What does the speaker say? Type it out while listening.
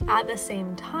at the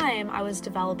same time, I was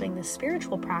developing this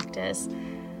spiritual practice,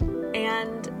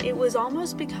 and it was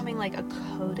almost becoming like a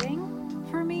coding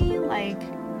for me, like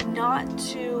not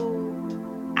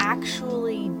to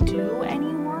actually do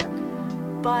any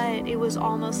work, but it was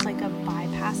almost like a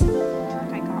bypassing of the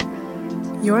work. I got really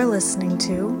into it. You're listening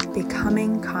to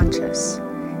Becoming Conscious.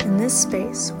 In this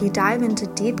space, we dive into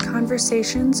deep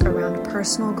conversations around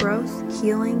personal growth,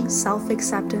 healing,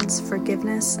 self-acceptance,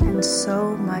 forgiveness, and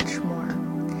so much more.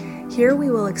 Here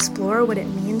we will explore what it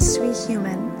means to be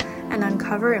human and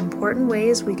uncover important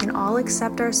ways we can all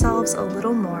accept ourselves a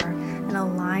little more and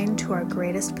align to our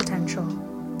greatest potential.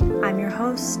 I'm your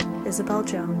host, Isabel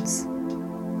Jones.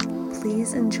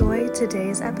 Please enjoy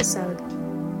today's episode.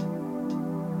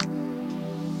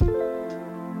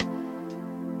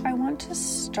 I want to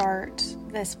start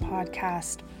this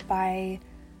podcast by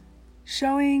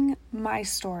showing my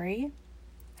story,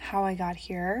 how I got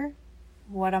here,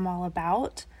 what I'm all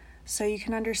about, so you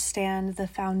can understand the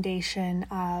foundation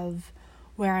of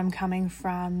where I'm coming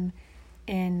from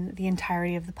in the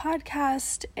entirety of the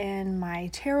podcast, in my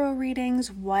tarot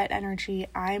readings, what energy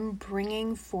I'm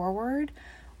bringing forward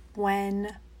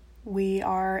when we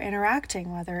are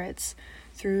interacting, whether it's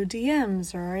through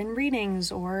DMs or in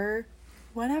readings or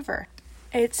whatever.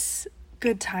 It's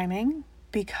good timing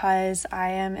because I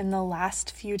am in the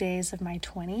last few days of my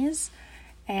 20s,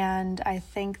 and I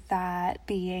think that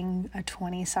being a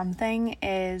 20-something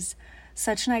is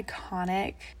such an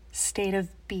iconic state of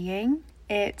being.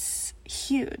 It's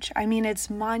huge. I mean, it's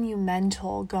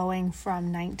monumental going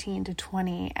from 19 to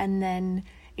 20 and then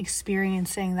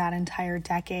experiencing that entire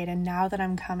decade. And now that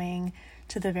I'm coming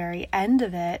to the very end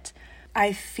of it,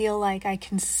 I feel like I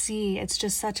can see it's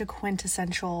just such a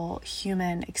quintessential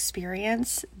human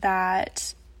experience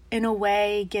that in a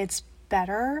way gets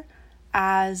better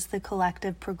as the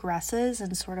collective progresses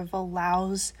and sort of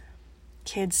allows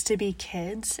kids to be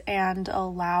kids and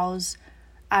allows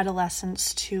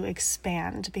adolescence to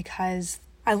expand, because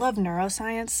I love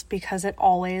neuroscience because it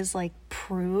always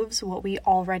proves what we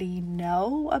already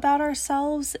know about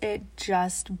ourselves. It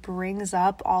just brings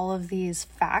up all of these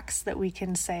facts that we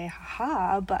can say,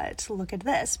 haha, but look at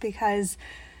this. Because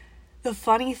the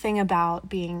funny thing about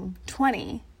being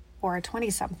 20 or a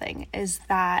 20-something is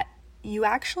that you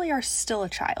actually are still a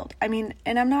child. I mean,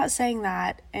 and I'm not saying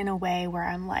that in a way where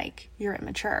I'm like, you're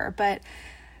immature, but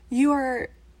you are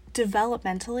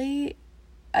developmentally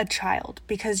a child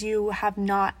because you have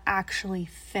not actually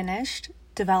finished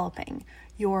developing.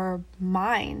 Your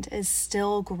mind is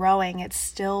still growing, it's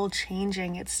still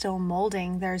changing, it's still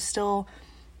molding. There's still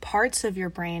parts of your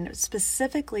brain,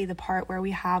 specifically the part where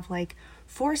we have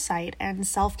foresight and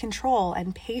self-control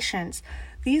and patience.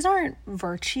 These aren't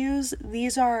virtues,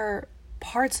 these are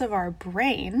parts of our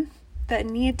brain that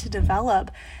need to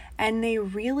develop, and they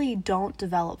really don't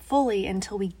develop fully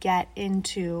until we get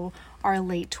into our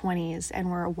late 20s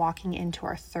and we're walking into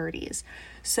our 30s.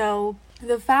 So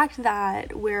the fact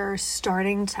that we're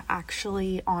starting to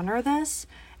actually honor this,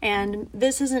 and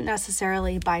this isn't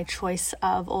necessarily by choice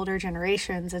of older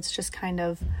generations, it's just kind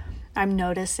of, I'm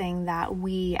noticing that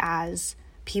we as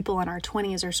people in our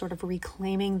 20s are sort of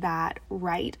reclaiming that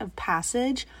rite of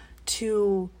passage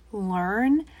to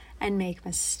learn and make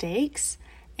mistakes,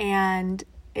 and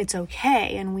it's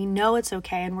okay, and we know it's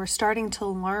okay, and we're starting to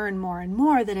learn more and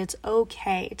more that it's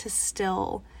okay to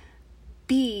still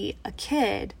be a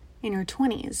kid in your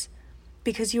 20s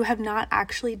because you have not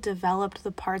actually developed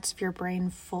the parts of your brain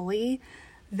fully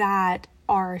that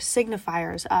are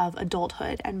signifiers of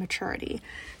adulthood and maturity.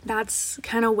 That's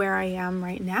kind of where I am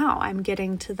right now. I'm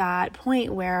getting to that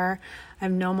point where I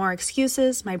have no more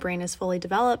excuses. My brain is fully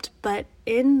developed, but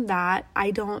in that,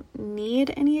 I don't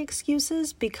need any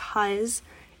excuses because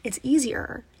it's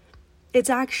easier. It's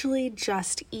actually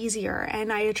just easier.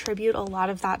 And I attribute a lot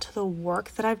of that to the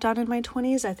work that I've done in my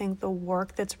 20s. I think the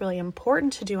work that's really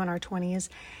important to do in our 20s.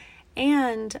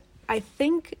 And I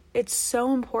think it's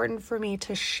so important for me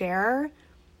to share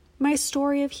my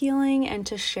story of healing and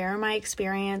to share my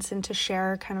experience and to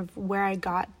share kind of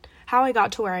how I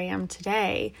got to where I am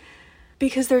today,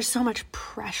 because there's so much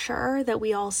pressure that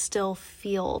we all still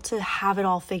feel to have it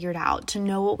all figured out, to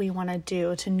know what we want to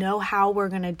do, to know how we're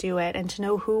going to do it, and to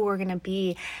know who we're going to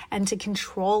be, and to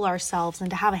control ourselves and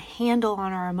to have a handle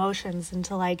on our emotions and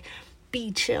to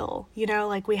be chill.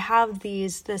 We have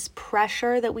this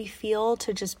pressure that we feel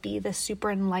to just be this super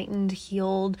enlightened,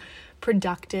 healed,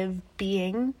 productive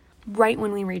being right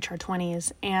when we reach our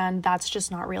 20s. And that's just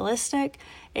not realistic.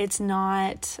 It's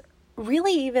not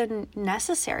really even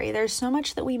necessary. There's so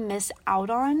much that we miss out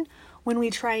on when we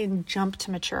try and jump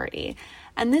to maturity.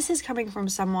 And this is coming from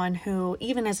someone who,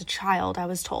 even as a child, I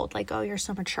was told, like, oh, you're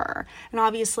so mature. And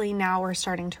obviously now we're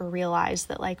starting to realize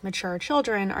that, like, mature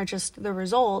children are just the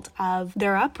result of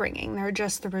their upbringing. They're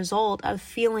just the result of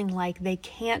feeling like they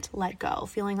can't let go,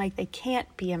 feeling like they can't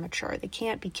be immature, they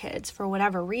can't be kids for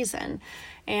whatever reason.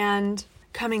 And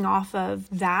coming off of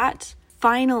that,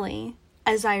 finally,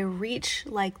 as I reach,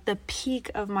 like, the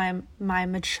peak of my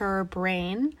mature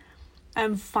brain,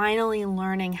 I'm finally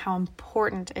learning how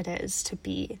important it is to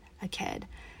be a kid.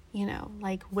 You know,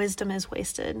 like, wisdom is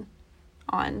wasted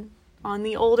on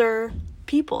the older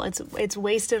people. It's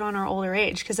wasted on our older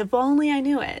age, because if only I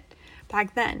knew it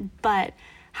back then. But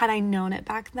had I known it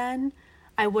back then,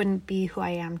 I wouldn't be who I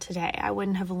am today. I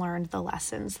wouldn't have learned the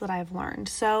lessons that I've learned.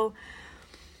 So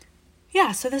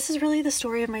yeah, so this is really the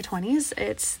story of my 20s.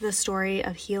 It's the story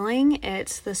of healing.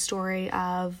 It's the story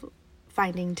of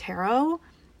finding tarot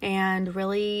and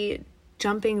really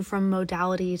jumping from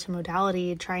modality to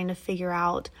modality, trying to figure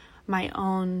out my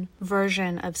own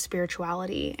version of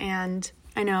spirituality. And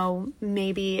I know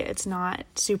maybe it's not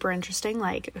super interesting,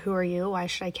 like, who are you? Why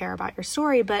should I care about your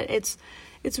story? But it's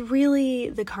really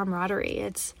the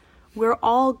camaraderie. We're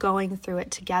all going through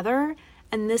it together,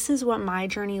 and this is what my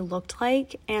journey looked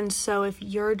like. And so if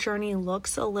your journey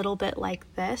looks a little bit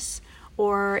like this,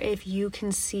 or if you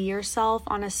can see yourself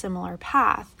on a similar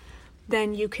path,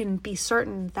 then you can be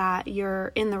certain that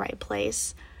you're in the right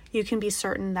place. You can be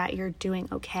certain that you're doing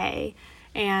okay.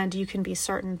 And you can be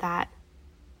certain that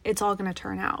it's all going to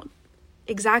turn out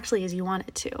exactly as you want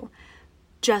it to,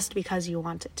 just because you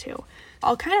want it to.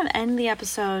 I'll kind of end the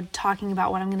episode talking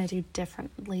about what I'm going to do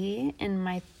differently in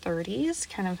my 30s,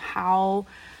 kind of how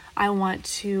I want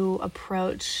to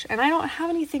approach, and I don't have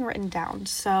anything written down,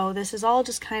 so this is all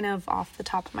just kind of off the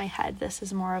top of my head. This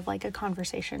is more of like a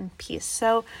conversation piece.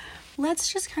 So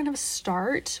let's just kind of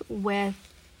start with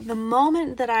the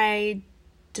moment that I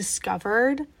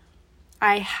discovered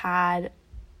I had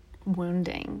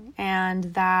wounding, and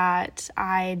that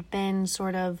I'd been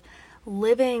sort of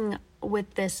living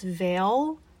with this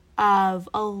veil of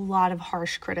a lot of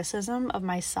harsh criticism of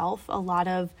myself, a lot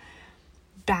of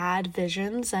bad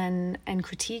visions and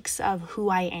critiques of who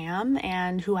I am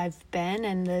and who I've been,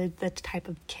 and the type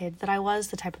of kid that I was,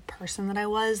 the type of person that I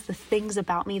was, the things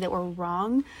about me that were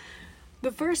wrong.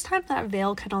 The first time that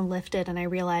veil kind of lifted and I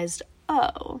realized,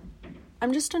 oh,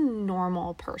 I'm just a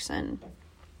normal person,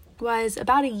 was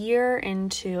about a year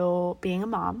into being a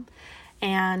mom,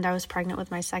 and I was pregnant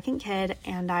with my second kid,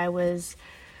 and I was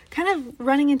kind of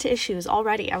running into issues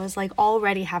already. I was like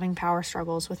already having power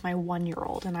struggles with my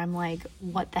 1-year-old, and I'm like,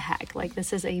 what the heck? Like,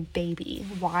 this is a baby.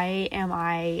 Why am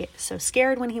I so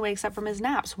scared when he wakes up from his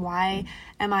naps? Why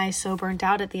am I so burnt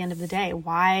out at the end of the day?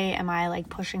 Why am I like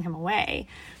pushing him away?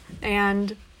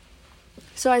 And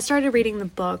so I started reading the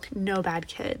book No Bad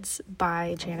Kids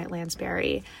by Janet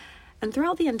Lansbury. And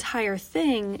throughout the entire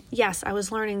thing, yes, I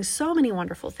was learning so many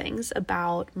wonderful things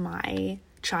about my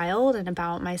child and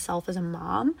about myself as a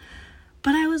mom,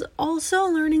 but I was also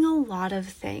learning a lot of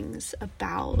things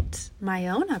about my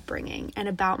own upbringing and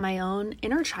about my own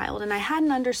inner child. And I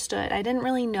hadn't understood. I didn't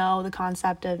really know the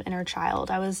concept of inner child.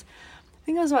 I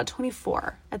think I was about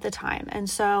 24 at the time. And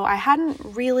so I hadn't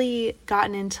really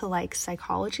gotten into like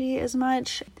psychology as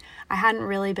much. I hadn't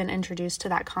really been introduced to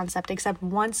that concept except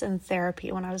once in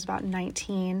therapy when I was about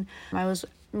 19. I was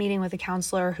meeting with a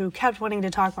counselor who kept wanting to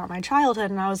talk about my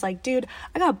childhood, and I was like, dude,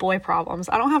 I got boy problems.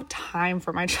 I don't have time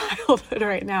for my childhood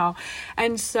right now.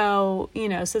 And so,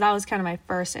 so that was kind of my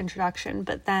first introduction.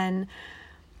 But then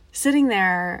sitting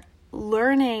there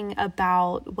learning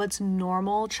about what's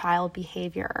normal child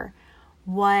behavior,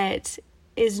 what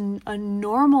is a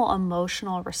normal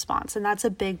emotional response. And that's a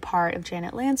big part of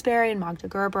Janet Lansbury and Magda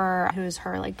Gerber, who is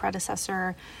her like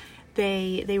predecessor.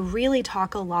 They really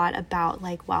talk a lot about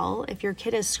like, well, if your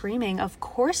kid is screaming, of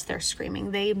course they're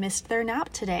screaming. They missed their nap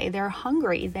today. They're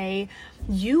hungry.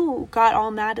 You got all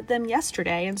mad at them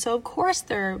yesterday. And so of course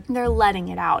they're letting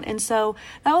it out. And so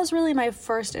that was really my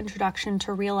first introduction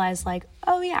to realize like,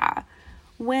 oh yeah,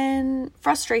 when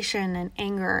frustration and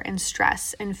anger and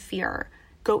stress and fear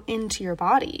go into your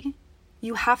body,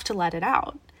 you have to let it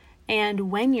out.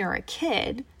 And when you're a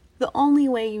kid, the only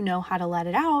way you know how to let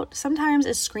it out sometimes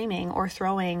is screaming or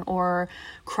throwing or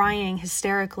crying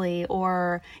hysterically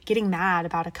or getting mad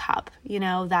about a cup,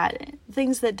 that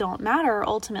things that don't matter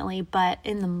ultimately, but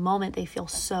in the moment they feel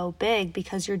so big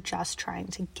because you're just trying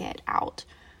to get out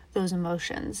those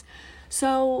emotions.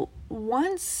 So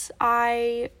once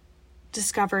I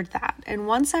discovered that, and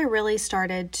once I really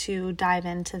started to dive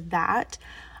into that,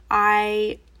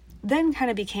 I then kind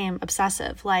of became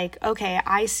obsessive. Like, okay,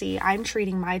 I see I'm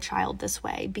treating my child this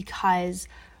way because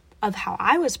of how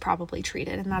I was probably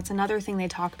treated. And that's another thing they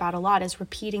talk about a lot, is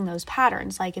repeating those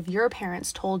patterns. Like, if your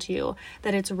parents told you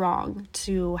that it's wrong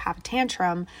to have a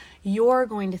tantrum, you're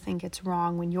going to think it's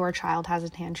wrong when your child has a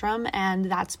tantrum. And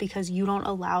that's because you don't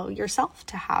allow yourself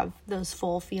to have those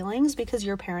full feelings because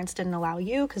your parents didn't allow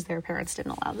you, because their parents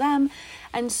didn't allow them.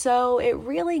 And so it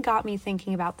really got me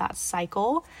thinking about that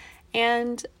cycle.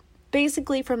 And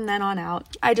basically from then on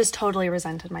out, I just totally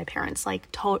resented my parents,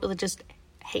 like total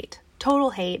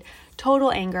hate,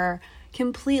 total anger,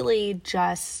 completely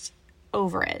just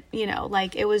over it.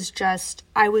 Like, it was just,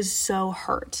 I was so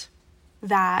hurt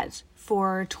that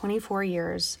for 24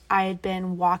 years, I had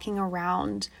been walking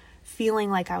around feeling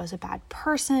like I was a bad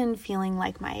person, feeling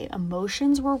like my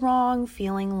emotions were wrong,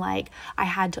 feeling like I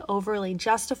had to overly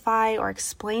justify or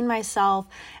explain myself.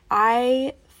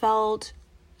 I felt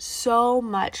so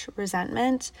much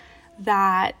resentment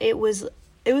that it was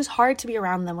hard to be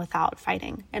around them without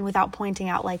fighting and without pointing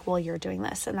out, like, well, you're doing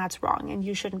this and that's wrong and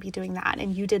you shouldn't be doing that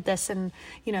and you did this, and,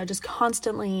 just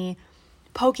constantly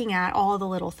poking at all the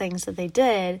little things that they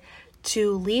did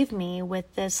to leave me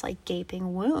with this, like,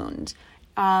 gaping wound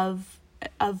of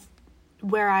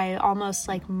where I almost,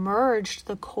 like, merged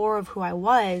the core of who I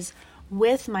was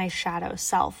with my shadow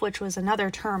self, which was another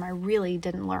term I really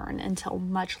didn't learn until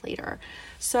much later.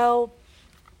 So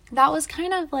that was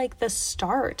kind of like the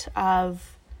start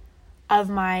of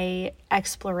my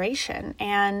exploration.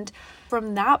 And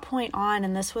from that point on,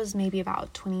 and this was maybe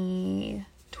about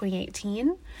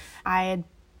 2018, I had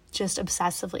just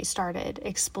obsessively started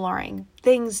exploring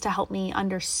things to help me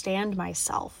understand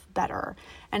myself better,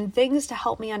 and things to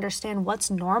help me understand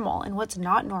what's normal and what's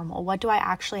not normal. What do I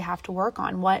actually have to work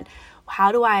on?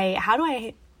 How do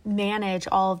I manage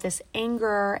all of this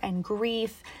anger and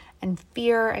grief and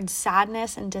fear and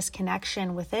sadness and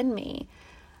disconnection within me?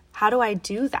 How do I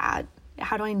do that?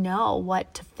 How do I know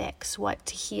what to fix, what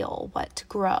to heal, what to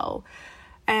grow?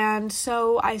 And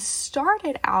so I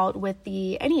started out with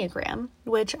the Enneagram,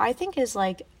 which I think is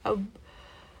like a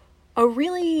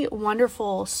really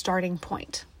wonderful starting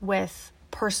point with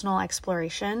personal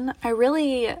exploration. I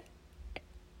really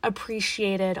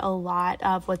appreciated a lot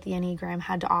of what the Enneagram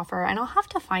had to offer, and I'll have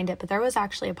to find it, but there was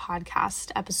actually a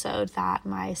podcast episode that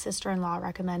my sister-in-law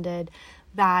recommended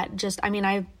that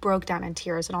I broke down in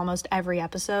tears in almost every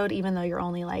episode, even though you're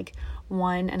only like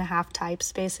 1.5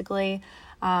 types basically.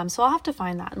 So I'll have to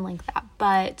find that and link that.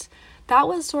 But that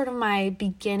was sort of my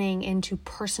beginning into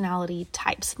personality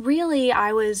types. Really,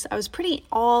 I was pretty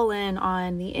all in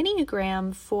on the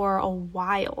Enneagram for a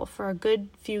while, for a good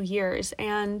few years.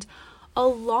 And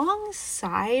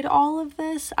alongside all of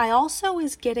this, I also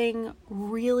was getting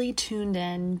really tuned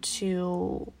in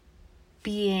to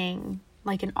being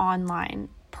like an online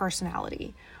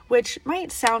personality, which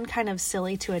might sound kind of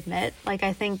silly to admit. Like,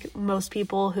 I think most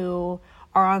people who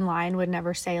are online would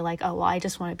never say like, oh, well, I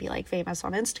just want to be like famous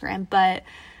on Instagram. But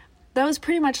that was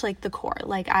pretty much like the core.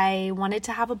 Like, I wanted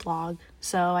to have a blog.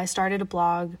 So I started a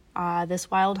blog,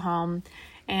 This Wild Home,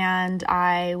 and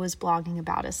I was blogging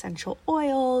about essential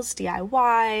oils,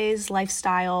 DIYs,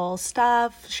 lifestyle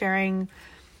stuff, sharing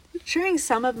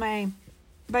some of my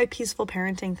peaceful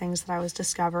parenting things that I was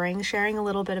discovering, sharing a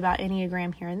little bit about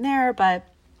Enneagram here and there. But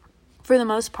for the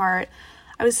most part,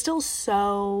 I was still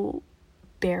so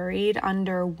buried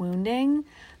under wounding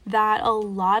that a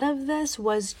lot of this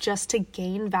was just to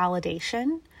gain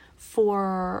validation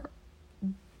for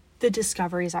the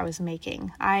discoveries I was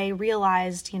making. I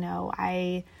realized,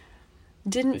 I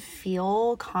didn't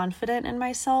feel confident in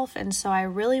myself, and so I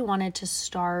really wanted to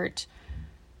start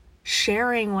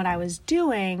sharing what I was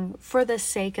doing for the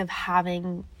sake of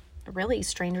having really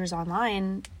strangers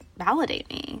online validate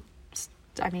me.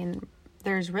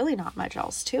 There's really not much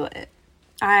else to it.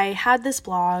 I had this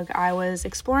blog. I was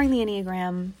exploring the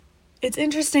Enneagram. It's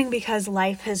interesting because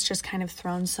life has just kind of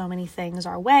thrown so many things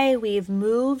our way. We've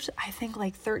moved, I think,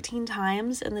 like 13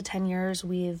 times in the 10 years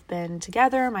we've been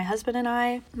together, my husband and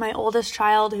I. My oldest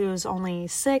child, who's only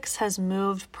 6, has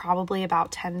moved probably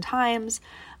about 10 times.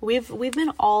 We've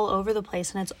been all over the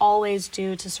place, and it's always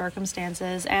due to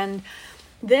circumstances. And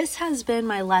this has been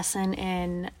my lesson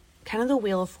in kind of the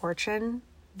Wheel of Fortune,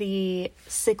 the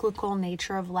cyclical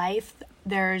nature of life.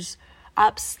 There's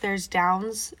ups, there's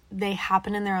downs. They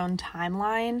happen in their own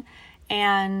timeline.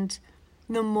 And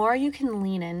the more you can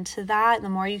lean into that, the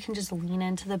more you can just lean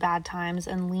into the bad times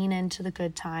and lean into the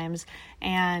good times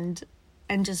and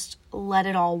just let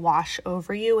it all wash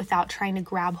over you without trying to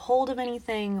grab hold of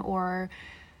anything or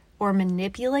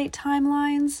manipulate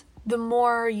timelines. the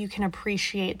more you can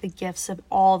appreciate the gifts of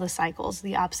all the cycles,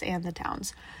 the ups and the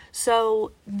downs.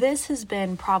 So this has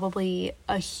been probably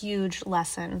a huge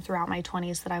lesson throughout my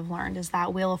 20s that I've learned, is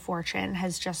that Wheel of Fortune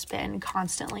has just been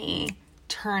constantly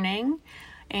turning.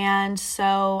 And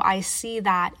so I see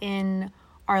that in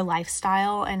our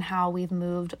lifestyle and how we've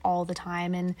moved all the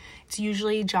time. And it's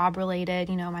usually job related.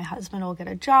 You know, my husband will get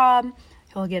a job,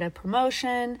 he'll get a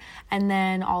promotion, and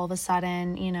then all of a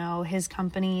sudden, you know, his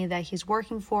company that he's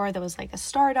working for that was like a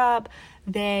startup,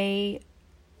 they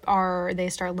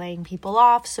start laying people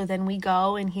off. So then we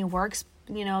go and he works,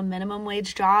 you know, a minimum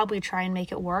wage job. We try and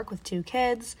make it work with 2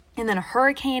 kids. And then a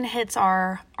hurricane hits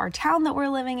our town that we're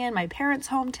living in, my parents'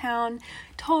 hometown,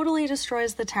 totally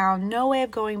destroys the town. No way of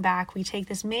going back. We take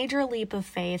this major leap of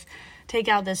faith, take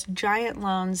out this giant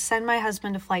loan, send my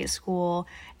husband to flight school,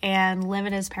 and live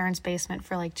in his parents' basement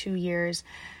for like 2 years.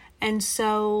 And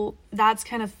so that's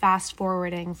kind of fast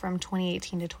forwarding from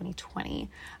 2018 to 2020.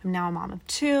 I'm now a mom of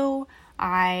 2.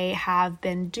 I have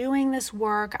been doing this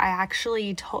work. I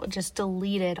actually just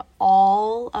deleted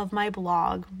all of my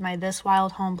blog, my This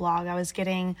Wild Home blog. I was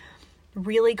getting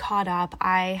really caught up.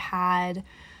 In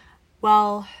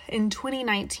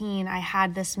 2019, I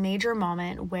had this major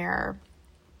moment where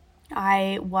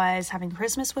I was having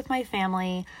Christmas with my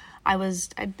family. I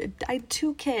had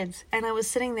 2 kids, and I was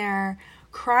sitting there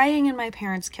crying in my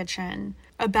parents' kitchen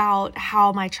about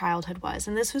how my childhood was.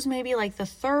 And this was maybe like the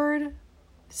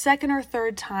second or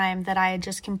third time that I had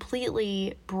just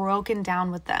completely broken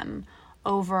down with them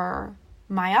over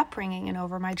my upbringing and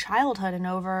over my childhood and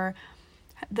over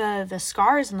the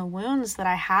scars and the wounds that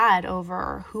I had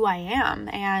over who I am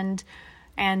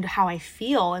and how I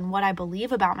feel and what I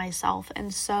believe about myself.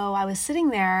 And so I was sitting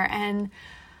there and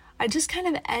I just kind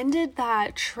of ended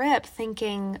that trip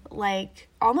thinking, like,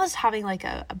 almost having like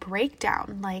a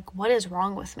breakdown, like, what is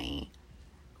wrong with me?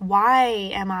 Why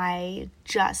am I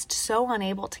just so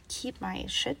unable to keep my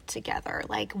shit together?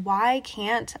 Like, why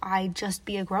can't I just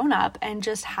be a grown-up and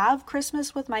just have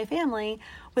Christmas with my family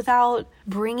without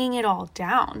bringing it all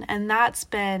down? And that's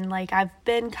been like, I've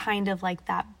been kind of like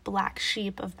that black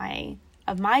sheep of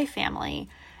my family.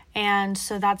 And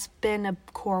so that's been a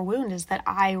core wound, is that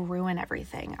I ruin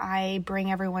everything. I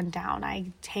bring everyone down. I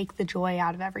take the joy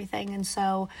out of everything. And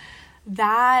so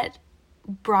that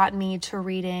brought me to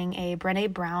reading a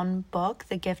Brené Brown book,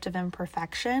 The Gift of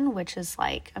Imperfection, which is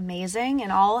like amazing.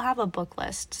 And I'll have a book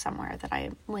list somewhere that I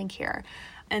link here.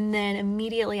 And then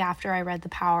immediately after, I read The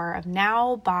Power of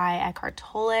Now by Eckhart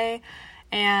Tolle.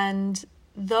 And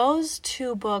those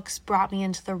 2 books brought me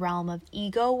into the realm of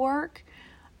ego work,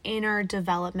 inner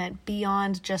development,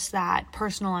 beyond just that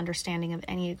personal understanding of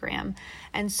Enneagram.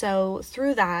 And so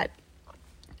through that,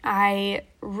 I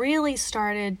really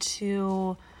started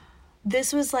to...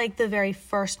 This was like the very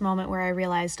first moment where I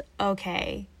realized,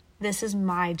 okay, this is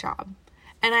my job.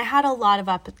 And I had a lot of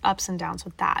ups and downs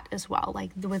with that as well.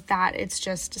 Like with that, it's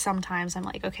just sometimes I'm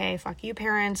like, okay, fuck you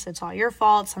parents, it's all your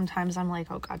fault. Sometimes I'm like,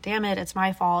 oh God damn it, it's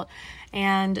my fault.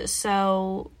 And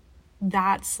so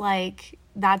that's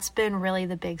been really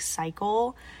the big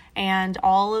cycle. And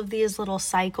all of these little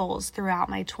cycles throughout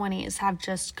my 20s have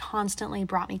just constantly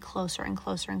brought me closer and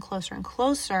closer and closer and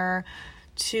closer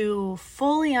to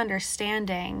fully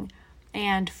understanding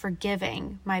and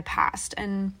forgiving my past.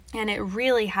 And it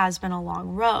really has been a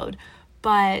long road.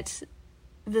 But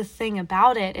the thing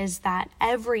about it is that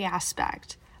every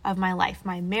aspect of my life,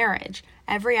 my marriage,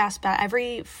 every aspect,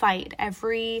 every fight,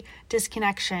 every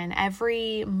disconnection,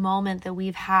 every moment that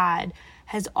we've had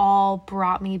has all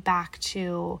brought me back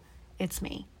to, it's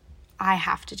me. I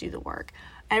have to do the work.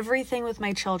 Everything with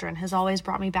my children has always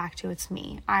brought me back to, it's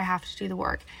me. I have to do the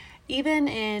work. Even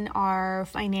in our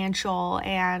financial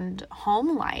and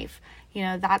home life, you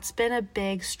know, that's been a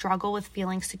big struggle with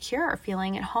feeling secure,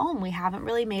 feeling at home. We haven't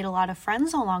really made a lot of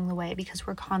friends along the way because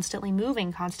we're constantly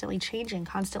moving, constantly changing,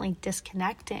 constantly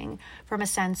disconnecting from a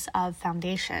sense of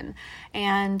foundation.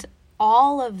 And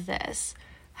all of this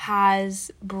has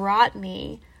brought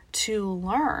me to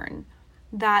learn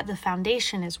that the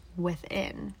foundation is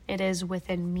within. It is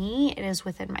within me, it is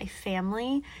within my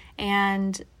family,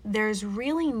 and there's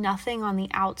really nothing on the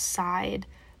outside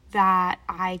that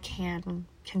I can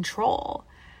control.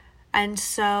 And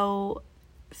so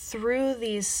through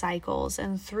these cycles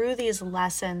and through these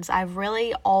lessons, I've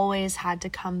really always had to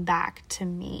come back to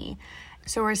me.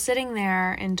 So we're sitting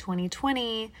there in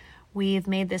 2020. We've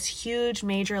made this huge,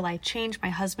 major life change. My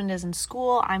husband is in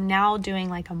school. I'm now doing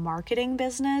like a marketing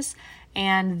business,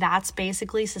 and that's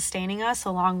basically sustaining us,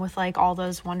 along with like all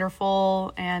those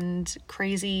wonderful and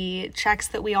crazy checks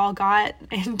that we all got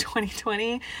in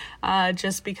 2020,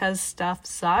 just because stuff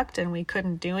sucked and we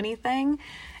couldn't do anything.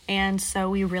 And so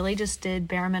we really just did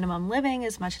bare minimum living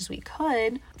as much as we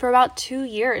could for about 2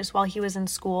 years while he was in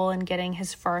school and getting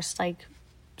his first like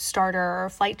starter or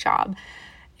flight job.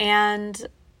 And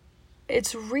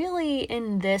it's really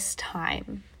in this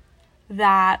time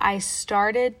that I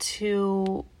started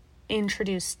to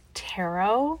introduce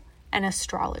tarot and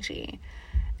astrology.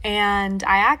 And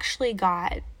I actually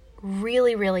got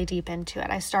really, really deep into it.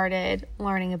 I started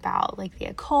learning about like the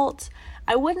occult.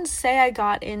 I wouldn't say I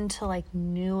got into like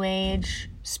new age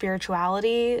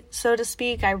spirituality, so to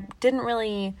speak. I didn't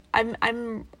really,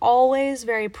 I'm always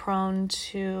very prone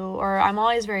to, or I'm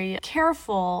always very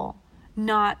careful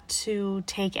not to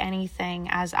take anything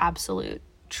as absolute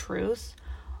truth,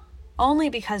 only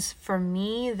because for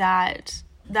me that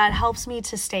helps me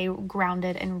to stay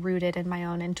grounded and rooted in my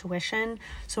own intuition.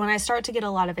 So when I start to get a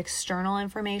lot of external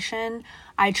information,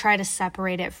 I try to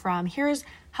separate it from here's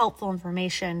helpful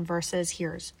information versus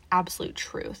here's absolute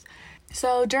truth.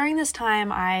 So during this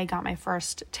time, I got my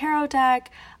first tarot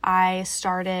deck. I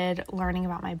started learning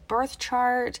about my birth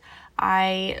chart.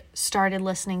 I started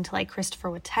listening to like Christopher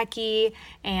Witecki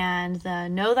and the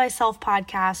Know Thyself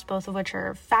podcast, both of which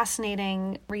are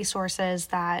fascinating resources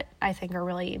that I think are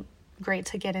really great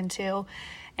to get into.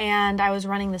 And I was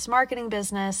running this marketing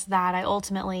business that I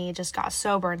ultimately just got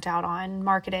so burnt out on.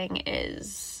 Marketing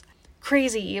is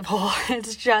crazy evil.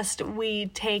 It's just we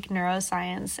take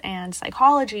neuroscience and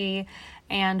psychology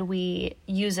and we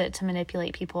use it to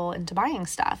manipulate people into buying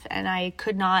stuff. And I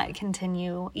could not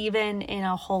continue, even in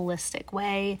a holistic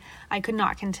way, I could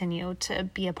not continue to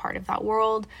be a part of that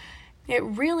world. It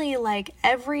really, like,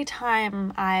 every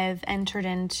time I've entered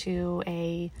into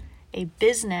a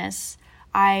business,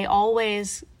 I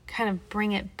always kind of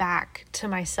bring it back to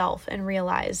myself and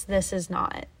realize this is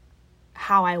not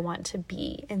how I want to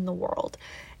be in the world.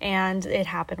 And it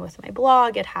happened with my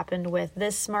blog. It happened with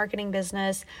this marketing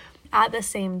business. At the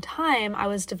same time, I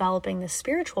was developing this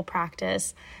spiritual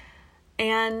practice,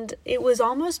 and it was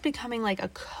almost becoming like a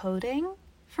coding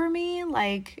for me,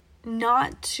 like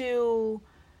not to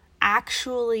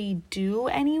actually do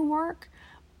any work,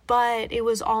 but it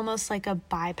was almost like a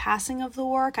bypassing of the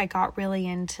work. I got really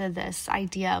into this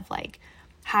idea of like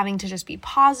having to just be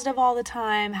positive all the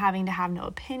time, having to have no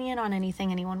opinion on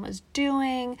anything anyone was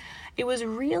doing. It was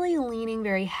really leaning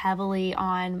very heavily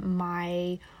on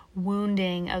my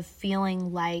wounding of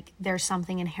feeling like there's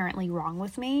something inherently wrong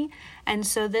with me. And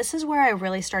so this is where I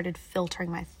really started filtering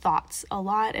my thoughts a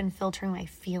lot and filtering my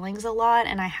feelings a lot.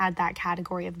 And I had that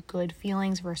category of good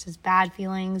feelings versus bad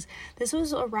feelings. This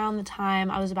was around the time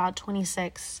I was about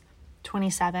 26,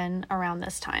 27, around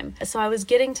this time. So I was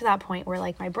getting to that point where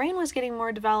like my brain was getting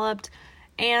more developed,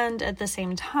 and at the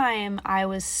same time I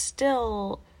was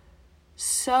still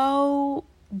so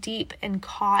deep and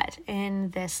caught in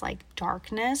this like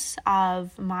darkness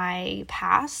of my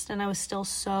past, and I was still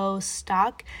so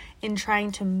stuck in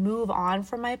trying to move on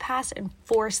from my past and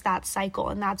force that cycle.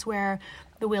 And that's where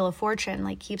the Wheel of Fortune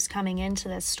like keeps coming into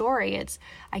this story.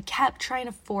 I kept trying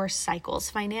to force cycles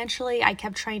financially. I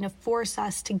kept trying to force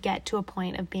us to get to a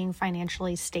point of being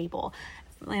financially stable.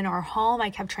 In our home, I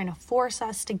kept trying to force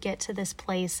us to get to this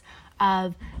place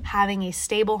of having a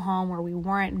stable home where we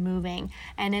weren't moving.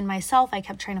 And in myself, I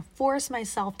kept trying to force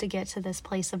myself to get to this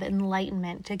place of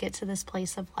enlightenment, to get to this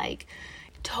place of like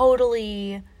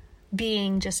totally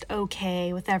being just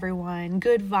okay with everyone,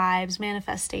 good vibes,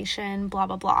 manifestation, blah,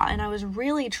 blah, blah. And I was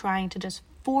really trying to just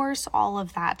force all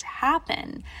of that to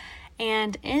happen.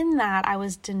 And in that, I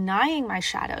was denying my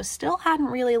shadow. Still hadn't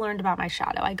really learned about my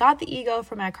shadow. I got the ego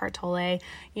from Eckhart Tolle.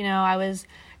 You know, I was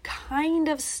kind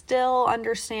of still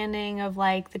understanding of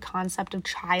like the concept of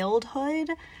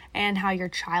childhood and how your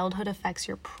childhood affects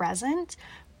your present.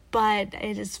 But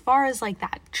as far as like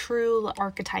that true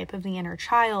archetype of the inner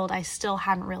child, I still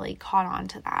hadn't really caught on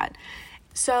to that.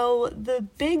 So the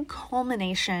big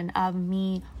culmination of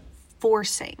me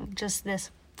forcing just this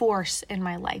force in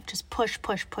my life, just push,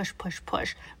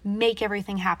 make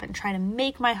everything happen, try to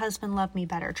make my husband love me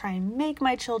better, try and make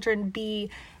my children be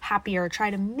happier,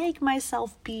 try to make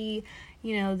myself be,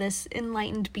 you know, this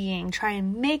enlightened being, try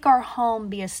and make our home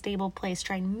be a stable place,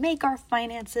 try and make our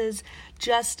finances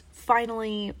just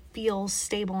finally feel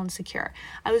stable and secure.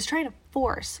 I was trying to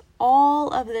force all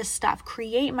of this stuff,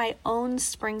 create my own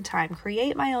springtime,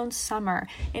 create my own summer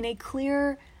in a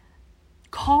clear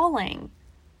calling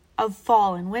of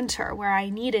fall and winter where I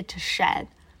needed to shed.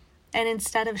 And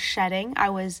instead of shedding, I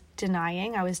was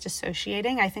denying, I was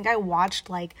dissociating. I think I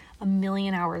watched like 1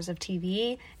 million hours of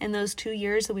TV in those 2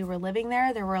 years that we were living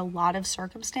there. There were a lot of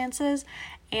circumstances,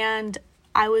 and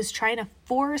I was trying to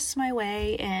force my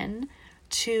way in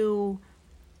to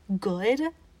good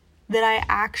that I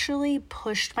actually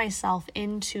pushed myself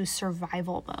into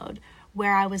survival mode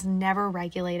where I was never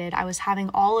regulated. I was having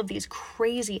all of these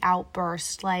crazy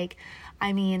outbursts.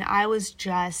 I was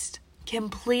just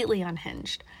completely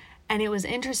unhinged. And it was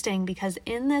interesting because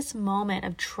in this moment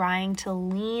of trying to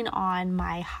lean on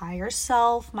my higher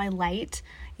self, my light,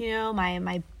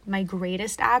 my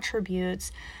greatest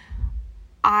attributes,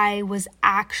 I was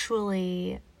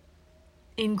actually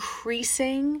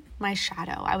increasing my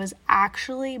shadow. I was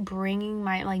actually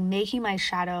making my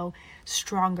shadow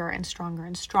stronger and stronger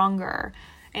and stronger.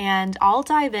 And I'll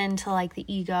dive into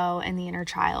the ego and the inner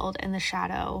child and the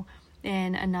shadow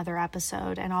in another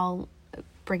episode, and I'll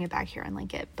bring it back here and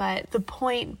link it. But the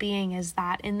point being is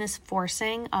that in this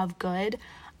forcing of good,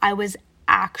 I was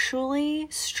actually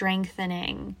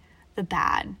strengthening the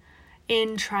bad.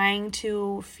 In trying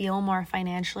to feel more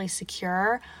financially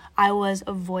secure, I was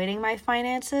avoiding my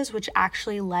finances, which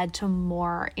actually led to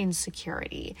more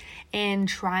insecurity. In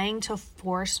trying to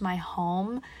force my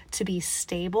home to be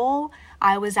stable,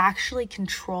 I was actually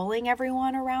controlling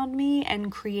everyone around me and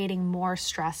creating more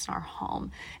stress in our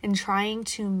home. In trying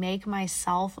to make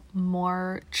myself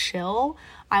more chill,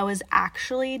 I was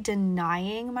actually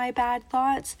denying my bad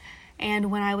thoughts.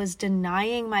 And when I was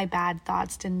denying my bad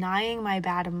thoughts, denying my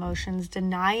bad emotions,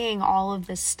 denying all of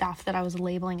this stuff that I was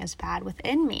labeling as bad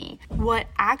within me, what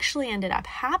actually ended up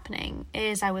happening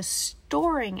is I was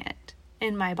storing it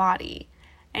in my body.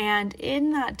 And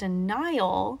in that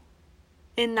denial,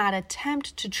 in that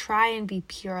attempt to try and be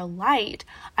pure light,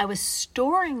 I was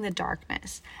storing the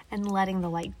darkness and letting the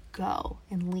light go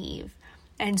and leave.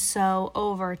 And so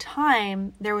over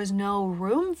time, there was no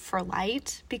room for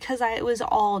light because it was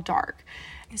all dark.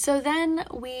 So then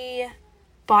we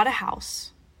bought a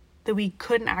house that we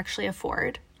couldn't actually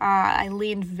afford. I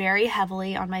leaned very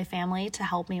heavily on my family to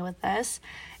help me with this.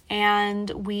 And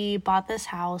we bought this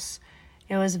house.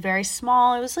 It was very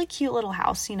small. It was a cute little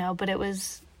house, but it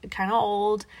was kind of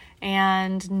old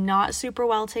and not super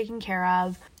well taken care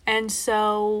of. And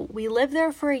so we lived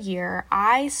there for a year.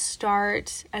 I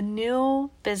start a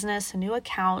new business, a new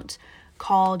account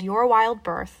called Your Wild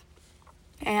Birth.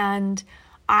 And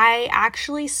I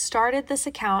actually started this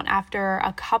account after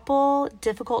a couple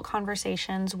difficult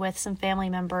conversations with some family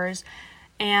members.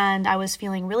 And I was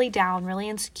feeling really down, really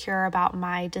insecure about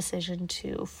my decision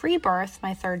to free birth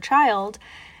my third child.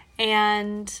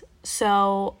 And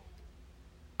so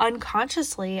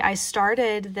unconsciously, I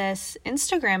started this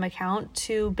Instagram account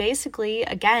to basically,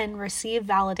 again, receive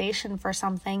validation for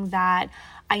something that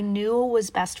I knew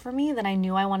was best for me, that I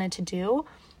knew I wanted to do,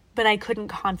 but I couldn't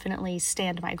confidently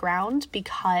stand my ground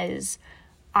because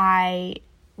I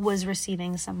was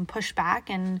receiving some pushback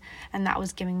and that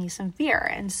was giving me some fear.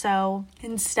 And so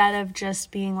instead of just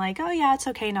being like, oh yeah, it's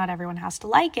okay, not everyone has to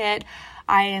like it,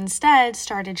 I instead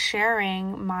started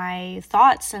sharing my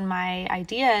thoughts and my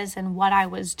ideas and what I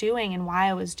was doing and why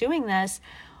I was doing this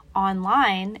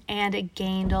online, and it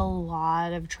gained a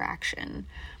lot of traction.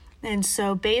 And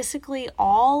so basically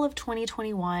all of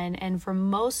 2021 and for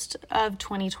most of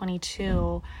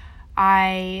 2022,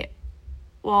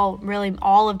 really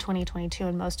all of 2022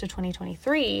 and most of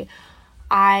 2023,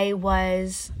 I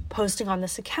was posting on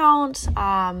this account.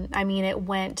 It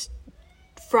went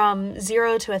from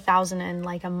 0 to 1,000 in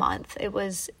a month. It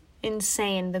was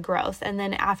insane, the growth. And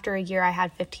then after a year, I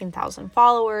had 15,000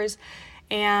 followers.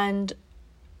 And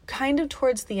kind of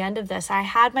towards the end of this, I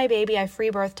had my baby, I free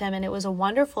birthed him, and it was a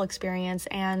wonderful experience.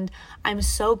 And I'm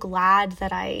so glad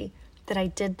that I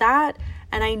did that.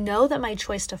 And I know that my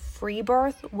choice to free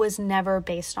birth was never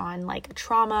based on a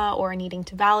trauma or needing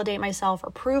to validate myself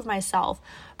or prove myself,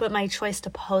 but my choice to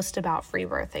post about free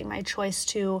birthing, my choice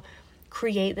to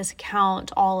create this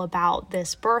account all about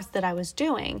this birth that I was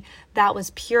doing, that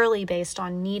was purely based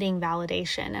on needing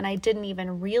validation. And I didn't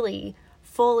even really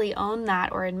fully own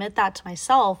that or admit that to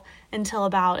myself until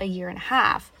about a year and a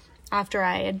half after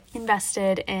I had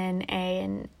invested in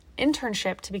an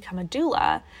internship to become a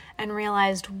doula and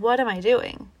realized, what am I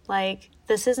doing?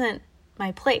 This isn't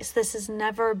my place. This has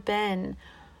never been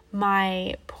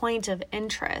my point of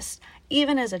interest.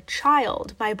 Even as a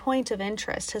child, my point of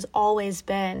interest has always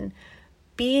been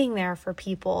being there for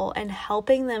people and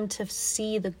helping them to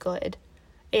see the good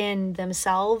in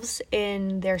themselves,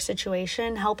 in their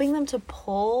situation, helping them to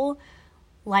pull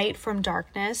light from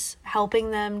darkness,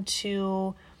 helping them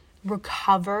to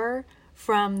recover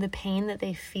from the pain that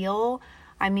they feel.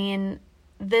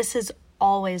 This has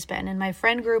always been. In my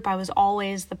friend group, I was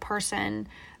always the person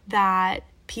that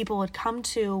people would come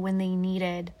to when they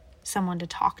needed someone to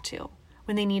talk to,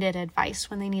 when they needed advice,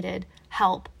 when they needed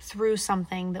help through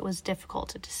something that was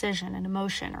difficult, a decision, an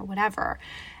emotion, or whatever.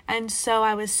 And so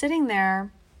I was sitting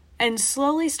there and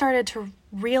slowly started to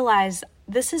realize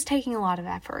this is taking a lot of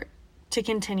effort to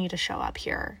continue to show up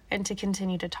here and to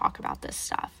continue to talk about this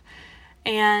stuff.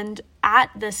 And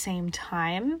at the same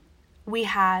time, we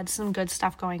had some good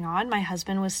stuff going on. My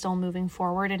husband was still moving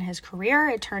forward in his career.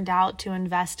 It turned out to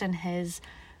invest in his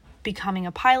becoming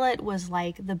a pilot was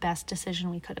like the best decision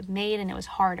we could have made. And it was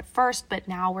hard at first, but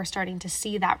now we're starting to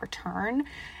see that return.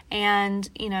 And,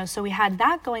 so we had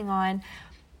that going on.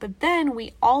 But then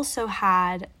we also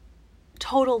had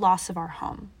total loss of our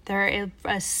home.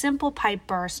 A simple pipe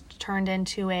burst turned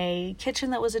into a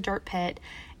kitchen that was a dirt pit.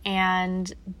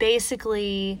 And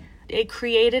basically it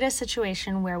created a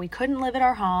situation where we couldn't live at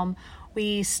our home.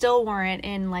 We still weren't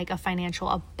in like a financial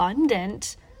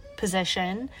abundant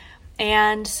position.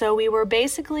 And so we were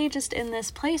basically just in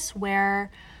this place where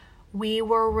we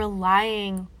were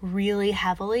relying really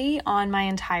heavily on my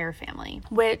entire family,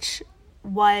 which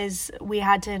was we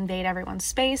had to invade everyone's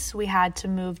space. We had to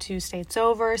move 2 states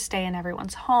over, stay in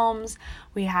everyone's homes.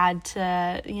 We had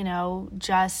to,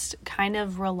 just kind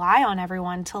of rely on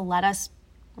everyone to let us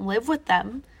live with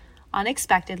them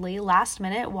unexpectedly, last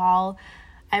minute, while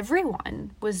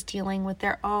everyone was dealing with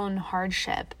their own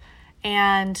hardship.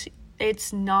 And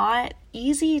it's not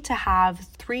easy to have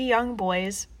 3 young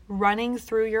boys running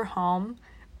through your home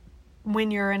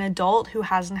when you're an adult who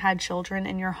hasn't had children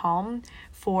in your home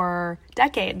for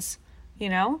decades,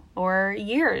 or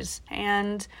years.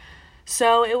 And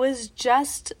so it was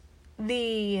just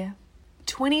the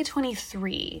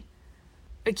 2023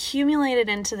 accumulated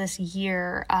into this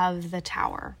year of the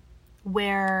tower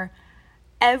where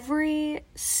every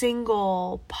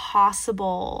single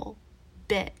possible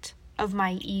bit of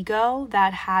my ego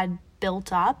that had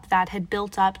built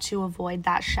up to avoid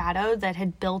that shadow, that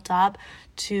had built up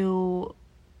to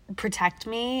protect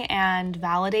me and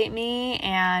validate me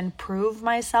and prove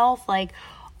myself, like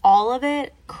all of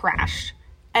it crashed.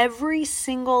 Every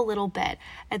single little bit.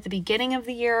 At the beginning of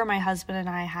the year, my husband and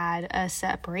I had a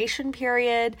separation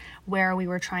period where we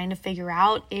were trying to figure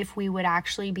out if we would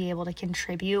actually be able to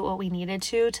contribute what we needed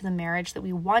to the marriage that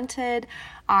we wanted.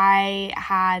 I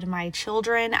had my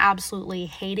children absolutely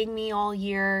hating me all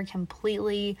year,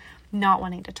 completely not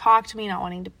wanting to talk to me, not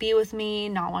wanting to be with me,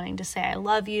 not wanting to say I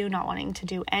love you, not wanting to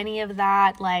do any of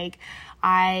that. Like,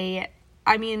 I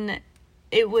mean,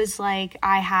 it was like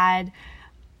I had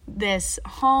this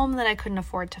home that I couldn't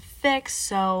afford to fix.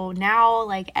 So now,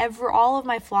 like, all of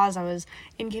my flaws, I was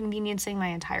inconveniencing my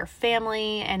entire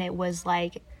family, and it was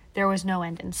like there was no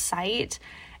end in sight.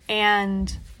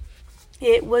 And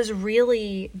it was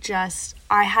really just,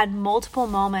 I had multiple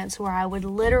moments where I would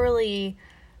literally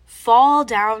fall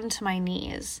down to my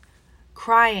knees,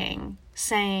 crying,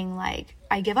 saying, like,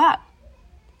 I give up.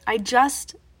 I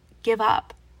just give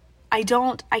up. I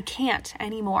can't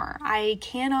anymore. I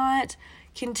cannot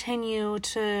continue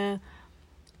to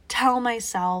tell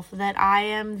myself that I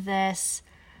am this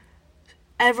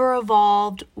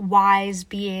ever-evolved, wise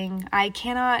being. I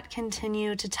cannot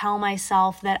continue to tell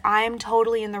myself that I'm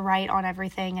totally in the right on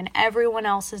everything and everyone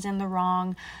else is in the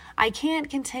wrong. I can't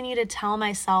continue to tell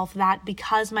myself that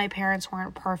because my parents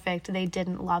weren't perfect, they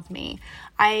didn't love me.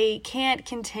 I can't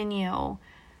continue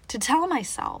to tell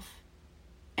myself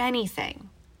anything.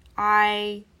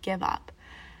 I give up.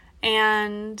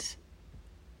 And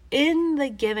in the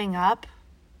giving up,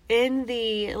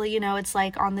 it's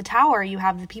like on the tower, you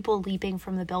have the people leaping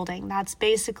from the building. That's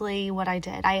basically what I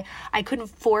did. I couldn't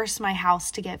force my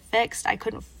house to get fixed. I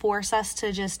couldn't force us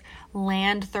to just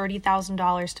land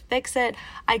 $30,000 to fix it.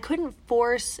 I couldn't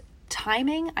force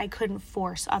timing. I couldn't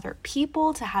force other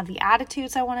people to have the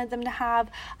attitudes I wanted them to have.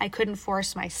 I couldn't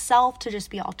force myself to just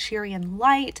be all cheery and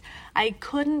light. I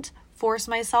couldn't force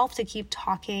myself to keep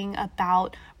talking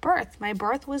about birth. My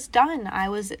birth was done. I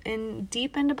was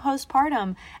deep into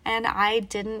postpartum, and I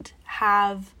didn't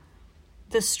have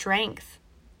the strength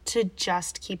to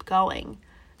just keep going.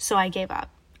 So I gave up.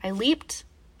 I leaped,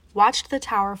 watched the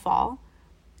tower fall,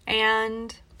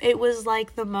 and it was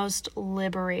like the most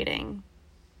liberating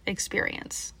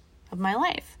experience of my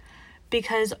life,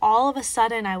 because all of a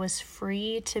sudden I was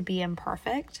free to be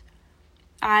imperfect.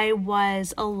 I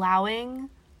was allowing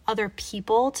other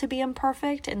people to be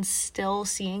imperfect and still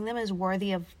seeing them as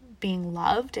worthy of being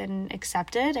loved and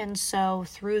accepted. And so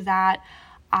through that,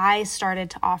 I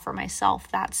started to offer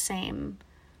myself that same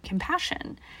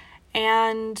compassion.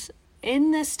 And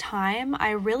in this time,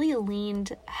 I really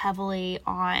leaned heavily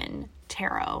on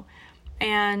tarot.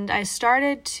 And I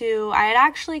had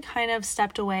actually kind of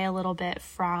stepped away a little bit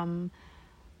from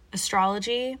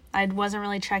astrology. I wasn't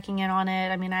really checking in on it.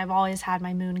 I mean, I've always had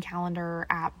my moon calendar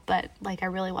app, but like I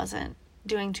really wasn't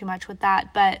doing too much with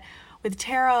that. But with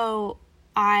tarot,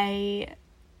 I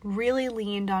really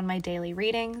leaned on my daily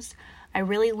readings. I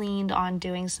really leaned on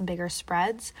doing some bigger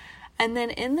spreads. And then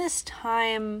in this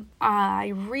time, I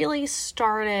really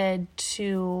started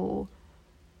to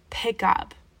pick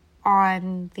up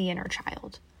on the inner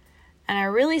child. And I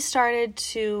really started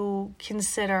to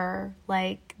consider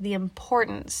like the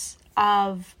importance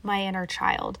of my inner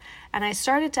child. And I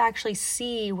started to actually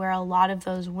see where a lot of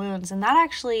those wounds, and that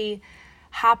actually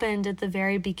happened at the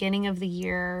very beginning of the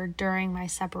year during my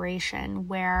separation,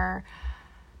 where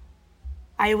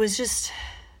I was just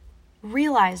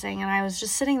realizing, and I was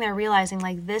just sitting there realizing,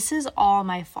 like, this is all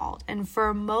my fault. And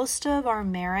for most of our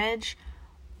marriage,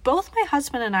 both my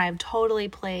husband and I have totally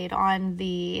played on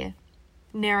the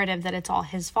narrative that it's all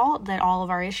his fault, that all of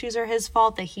our issues are his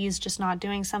fault, that he's just not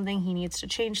doing something, he needs to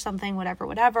change something,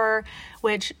 whatever,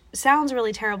 which sounds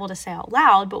really terrible to say out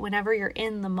loud, but whenever you're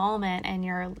in the moment and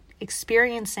you're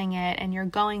experiencing it and you're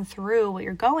going through what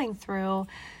you're going through,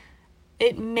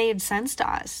 it made sense to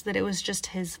us that it was just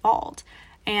his fault.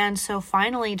 And so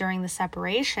finally, during the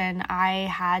separation, I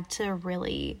had to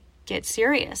really get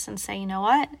serious and say, you know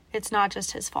what? It's not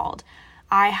just his fault.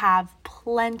 I have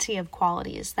plenty of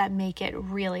qualities that make it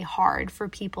really hard for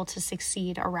people to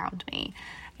succeed around me.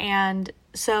 And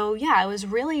so, yeah, it was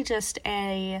really just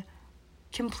a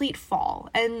complete fall.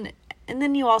 And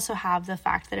then you also have the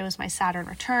fact that it was my Saturn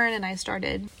return, and I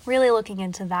started really looking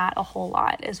into that a whole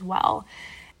lot as well.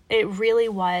 It really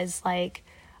was like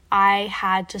I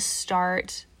had to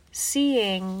start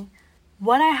seeing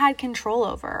what I had control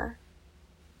over,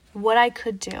 what I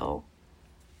could do,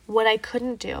 what I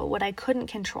couldn't do, what I couldn't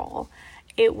control.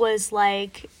 It was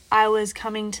like I was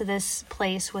coming to this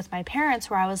place with my parents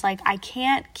where I was like, I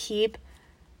can't keep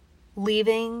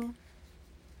leaving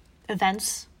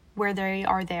events where they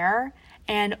are there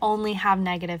and only have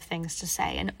negative things to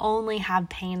say and only have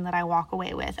pain that I walk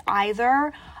away with.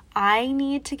 Either I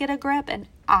need to get a grip and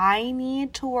I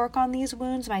need to work on these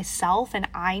wounds myself and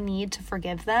I need to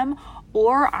forgive them,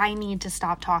 or I need to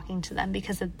stop talking to them,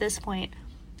 because at this point,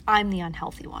 I'm the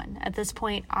unhealthy one. At this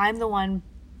point, I'm the one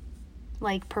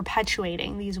like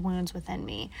perpetuating these wounds within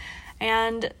me.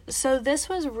 And so this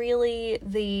was really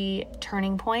the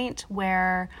turning point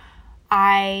where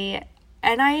I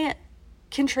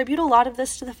contribute a lot of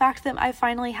this to the fact that I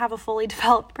finally have a fully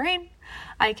developed brain.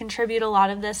 I contribute a lot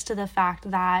of this to the fact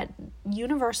that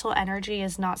universal energy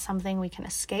is not something we can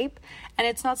escape, and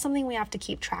it's not something we have to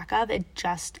keep track of. It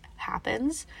just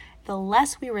happens. The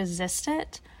less we resist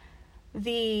it,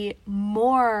 the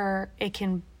more it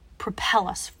can propel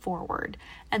us forward.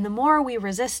 And the more we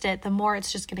resist it, the more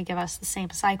it's just going to give us the same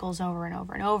cycles over and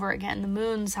over and over again. The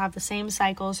moons have the same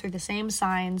cycles through the same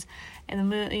signs, and the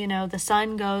moon, the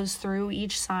sun goes through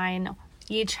each sign,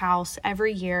 each house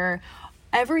every year.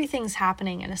 Everything's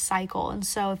happening in a cycle. And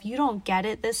so if you don't get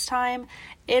it this time,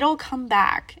 it'll come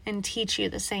back and teach you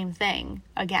the same thing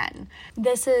again.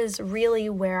 This is really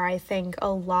where I think a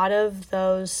lot of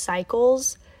those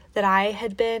cycles that I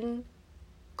had been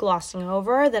glossing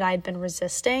over, that I'd been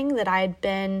resisting, that I'd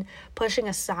been pushing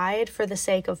aside for the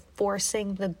sake of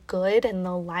forcing the good and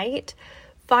the light,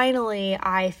 finally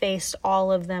I faced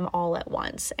all of them all at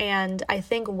once. And I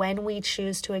think when we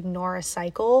choose to ignore a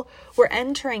cycle, we're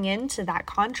entering into that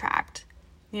contract.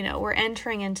 We're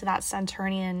entering into that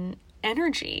Saturnian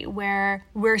energy where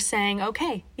we're saying,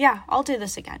 okay, yeah, I'll do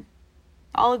this again.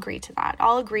 I'll agree to that.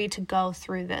 I'll agree to go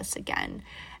through this again.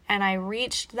 And I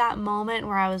reached that moment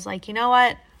where I was like, you know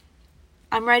what?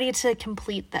 I'm ready to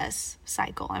complete this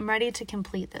cycle. I'm ready to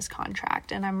complete this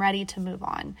contract, and I'm ready to move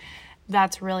on.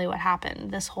 That's really what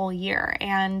happened this whole year.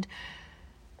 And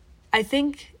I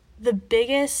think the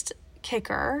biggest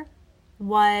kicker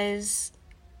was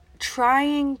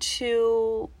trying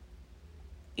to,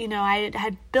 I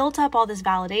had built up all this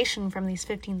validation from these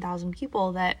 15,000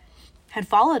 people that had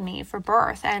followed me for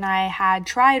birth. And I had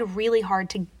tried really hard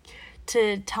to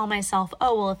tell myself,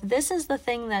 oh, well, if this is the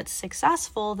thing that's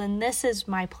successful, then this is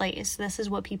my place. This is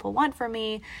what people want from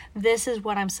me. This is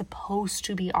what I'm supposed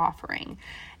to be offering.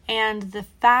 And the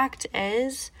fact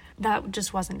is that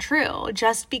just wasn't true.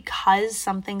 Just because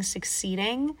something's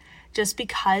succeeding, just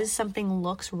because something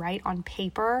looks right on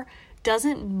paper,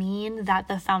 doesn't mean that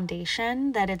the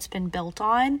foundation that it's been built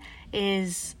on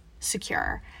is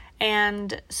secure.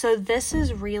 And so this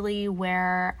is really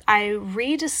where I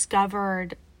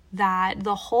rediscovered that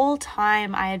the whole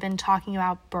time I had been talking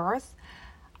about birth,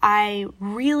 I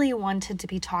really wanted to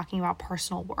be talking about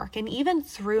personal work. And even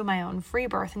through my own free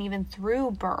birth and even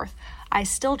through birth, I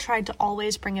still tried to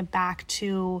always bring it back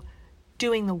to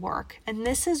doing the work. And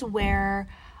this is where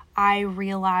I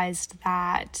realized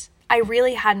that I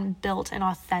really hadn't built an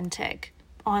authentic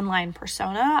online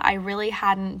persona. I really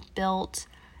hadn't built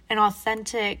an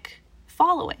authentic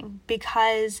following,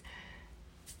 because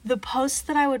the posts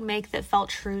that I would make that felt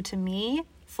true to me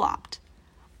flopped.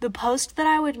 The posts that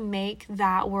I would make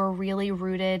that were really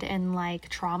rooted in like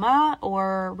trauma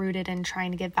or rooted in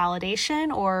trying to get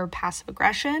validation or passive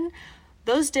aggression,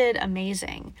 those did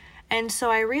amazing. And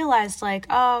so I realized like,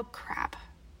 oh crap,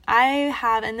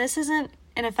 and this isn't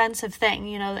an offensive thing,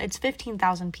 it's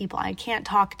 15,000 people. I can't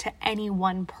talk to any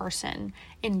one person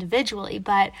individually,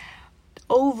 but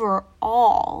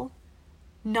overall,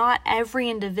 not every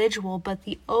individual, but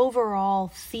the overall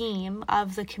theme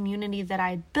of the community that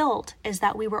I built is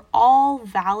that we were all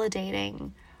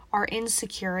validating our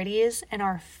insecurities and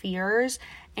our fears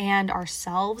and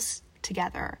ourselves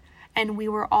together. And we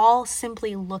were all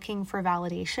simply looking for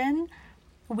validation.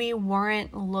 We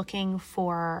weren't looking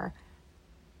for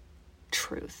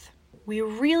truth. We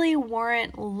really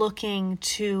weren't looking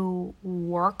to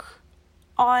work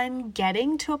on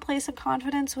getting to a place of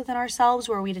confidence within ourselves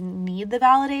where we didn't need the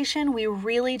validation. We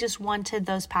really just wanted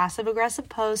those passive aggressive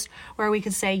posts where we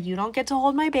could say, you don't get to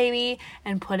hold my baby,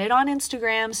 and put it on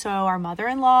Instagram so our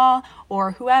mother-in-law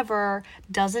or whoever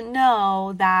doesn't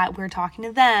know that we're talking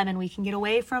to them, and we can get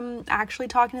away from actually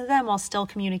talking to them while still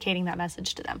communicating that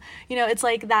message to them. It's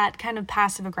like that kind of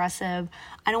passive aggressive,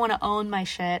 I don't want to own my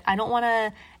shit. I don't want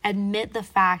to admit the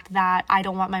fact that I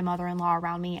don't want my mother-in-law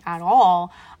around me at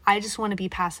all. I just want to be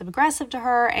passive aggressive to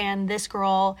her, and this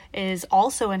girl is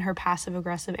also in her passive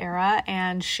aggressive era,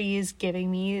 and she's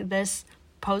giving me this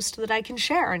post that I can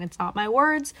share, and it's not my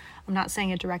words. I'm not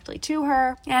saying it directly to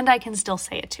her, and I can still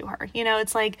say it to her.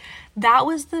 It's like that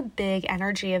was the big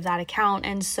energy of that account.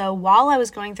 And so while I was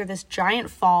going through this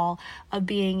giant fall of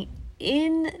being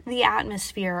in the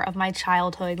atmosphere of my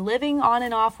childhood, living on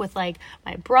and off with like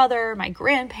my brother, my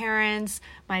grandparents,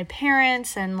 my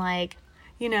parents, and like,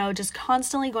 just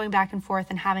constantly going back and forth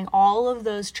and having all of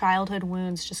those childhood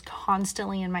wounds just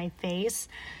constantly in my face,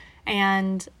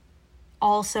 and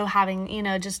also having,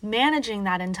 just managing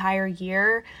that entire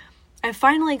year, I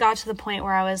finally got to the point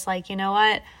where I was like, you know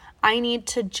what? I need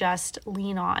to just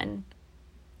lean on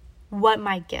what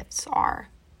my gifts are.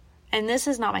 And this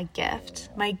is not my gift.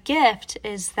 My gift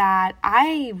is that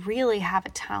I really have a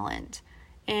talent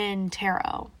in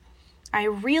tarot. I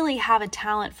really have a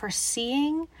talent for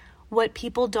seeing what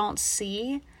people don't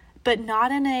see, but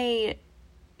not in a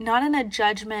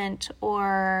judgment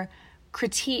or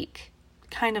critique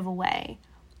kind of a way,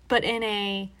 but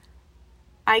in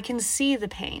I can see the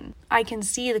pain. I can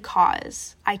see the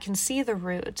cause. I can see the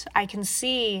root. I can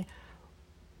see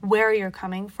where you're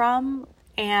coming from,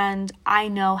 and I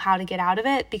know how to get out of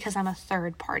it because I'm a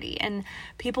third party. And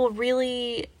people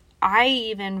really, I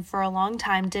even for a long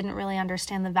time didn't really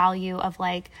understand the value of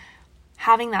like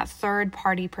having that third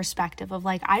party perspective of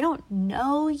like, I don't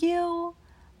know you,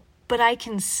 but I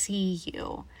can see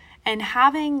you. And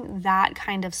having that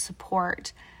kind of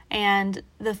support. And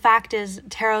the fact is,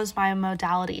 tarot's my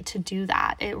modality to do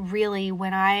that. It really,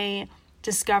 when I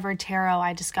discovered tarot,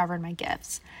 I discovered my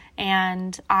gifts.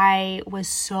 And I was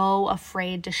so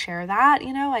afraid to share that.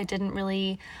 I'm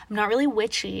not really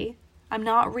witchy. I'm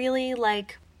not really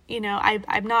like,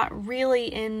 I'm not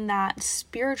really in that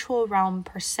spiritual realm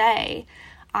per se.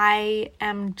 I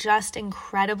am just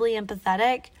incredibly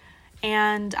empathetic,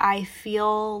 and I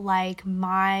feel like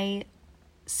my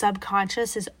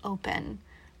subconscious is open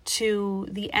to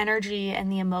the energy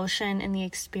and the emotion and the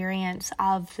experience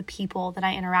of the people that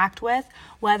I interact with,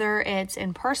 whether it's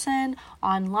in person,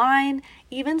 online,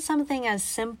 even something as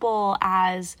simple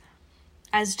as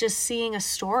just seeing a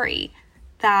story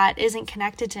that isn't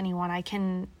connected to anyone. I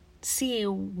can see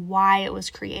why it was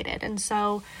created. And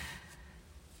so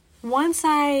once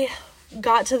I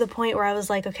got to the point where I was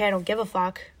like, okay, I don't give a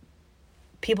fuck.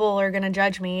 People are going to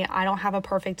judge me. I don't have a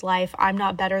perfect life. I'm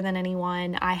not better than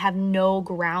anyone. I have no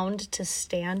ground to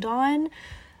stand on.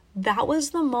 That was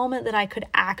the moment that I could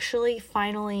actually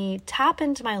finally tap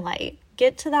into my light,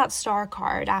 get to that star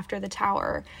card after the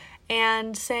tower,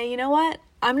 and say, you know what?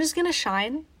 I'm just going to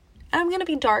shine, and I'm going to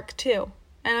be dark too.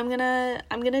 And I'm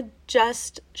going to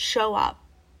just show up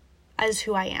as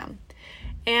who I am.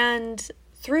 And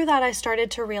through that, I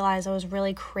started to realize I was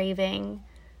really craving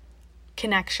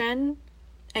connection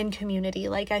and community.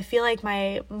 Like, I feel like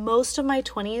most of my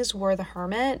 20s were the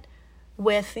hermit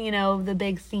with, the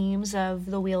big themes of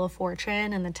the Wheel of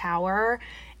Fortune and the Tower,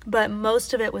 but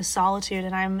most of it was solitude,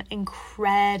 and I'm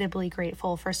incredibly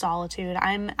grateful for solitude.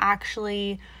 I'm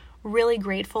actually really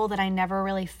grateful that I never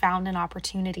really found an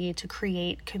opportunity to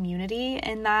create community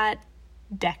in that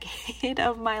decade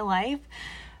of my life,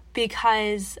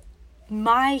 because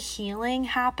my healing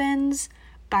happens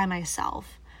by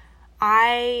myself.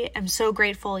 I am so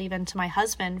grateful even to my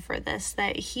husband for this,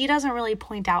 that he doesn't really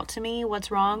point out to me what's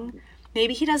wrong.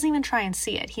 Maybe he doesn't even try and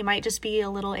see it. He might just be a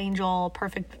little angel,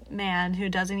 perfect man who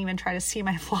doesn't even try to see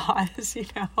my flaws,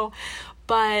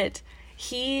 But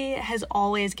he has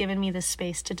always given me the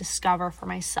space to discover for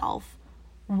myself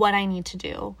what I need to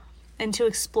do and to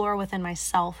explore within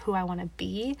myself who I want to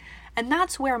be. And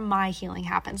that's where my healing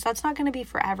happens. That's not going to be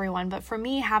for everyone, but for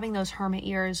me, having those hermit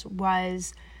years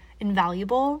was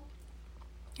invaluable.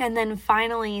 And then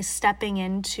finally stepping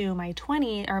into my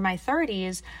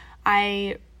 30s,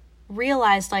 I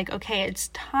realized okay, it's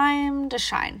time to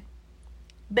shine.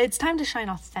 But it's time to shine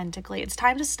authentically. It's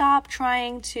time to stop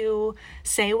trying to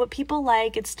say what people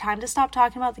like. It's time to stop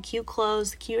talking about the cute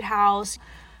clothes, the cute house.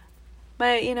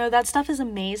 But, that stuff is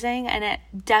amazing. And it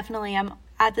definitely,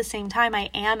 at the same time, I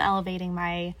am elevating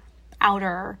my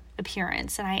outer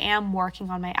appearance. And I am working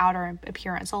on my outer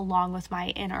appearance along with my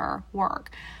inner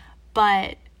work.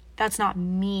 But that's not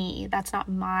me. That's not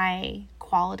my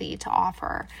quality to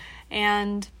offer.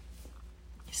 And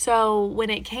so when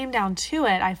it came down to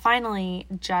it, I finally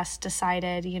just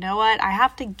decided, you know what? I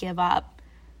have to give up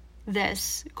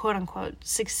this quote unquote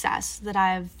success that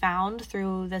I've found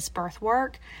through this birth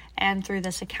work and through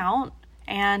this account.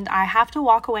 And I have to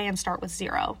walk away and start with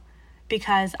zero,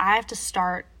 because I have to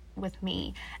start with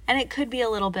me. And it could be a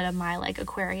little bit of my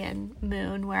Aquarian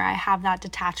moon, where I have that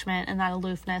detachment and that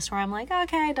aloofness where I'm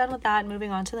okay, done with that,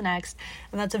 moving on to the next.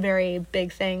 And that's a very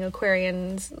big thing.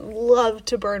 Aquarians love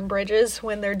to burn bridges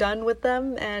when they're done with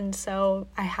them. And so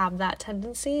I have that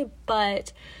tendency.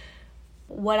 But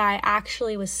what I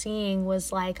actually was seeing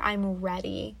was I'm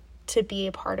ready to be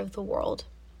a part of the world.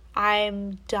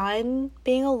 I'm done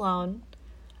being alone.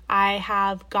 I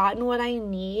have gotten what I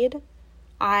need.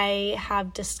 I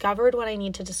have discovered what I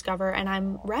need to discover, and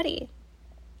I'm ready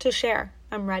to share.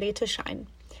 I'm ready to shine.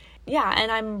 Yeah,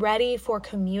 and I'm ready for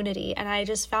community. And I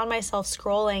just found myself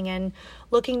scrolling and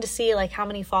looking to see how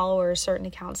many followers certain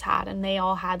accounts had, and they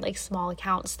all had small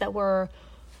accounts that were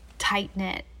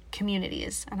tight-knit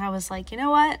communities. And I was you know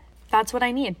what? That's what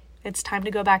I need. It's time to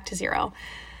go back to zero.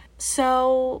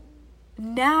 So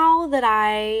now that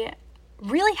I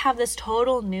really have this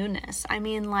total newness. I'm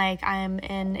in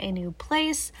a new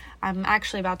place. I'm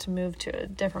actually about to move to a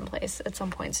different place at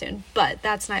some point soon, but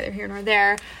that's neither here nor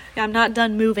there. I'm not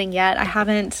done moving yet. I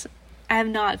have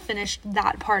not finished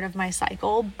that part of my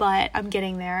cycle, but I'm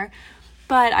getting there.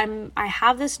 But I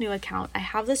have this new account. I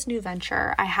have this new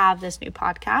venture. I have this new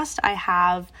podcast. I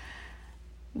have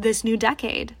this new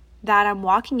decade that I'm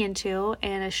walking into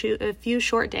in a few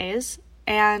short days.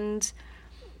 And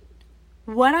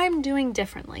what I'm doing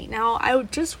differently. Now, I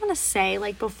just want to say,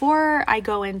 before I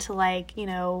go into,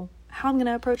 how I'm going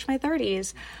to approach my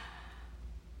 30s,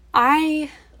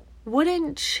 I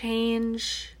wouldn't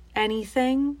change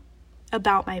anything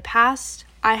about my past.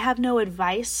 I have no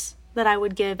advice that I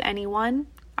would give anyone.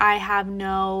 I have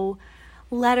no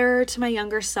letter to my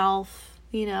younger self,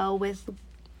 with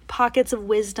pockets of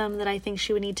wisdom that I think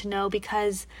she would need to know,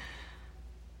 because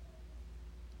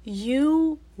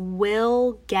you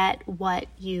will get what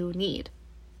you need.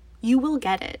 You will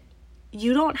get it.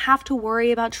 You don't have to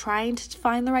worry about trying to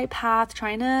find the right path,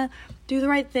 trying to do the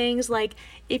right things.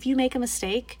 If you make a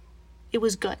mistake, it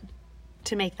was good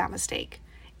to make that mistake.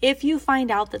 If you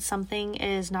find out that something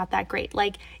is not that great,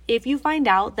 if you find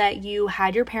out that you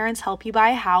had your parents help you buy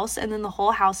a house and then the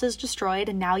whole house is destroyed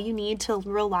and now you need to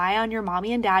rely on your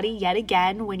mommy and daddy yet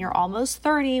again when you're almost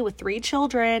 30 with 3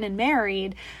 children and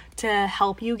married to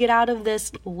help you get out of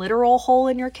this literal hole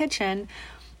in your kitchen,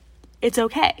 it's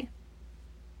okay.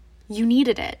 You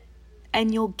needed it,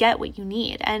 and you'll get what you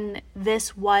need. And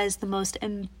this was the most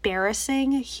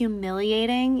embarrassing,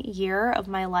 humiliating year of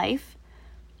my life.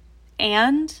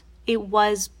 And it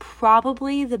was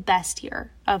probably the best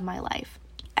year of my life.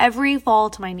 Every fall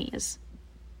to my knees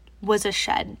was a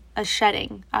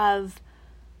shedding of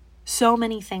so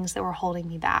many things that were holding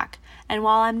me back. And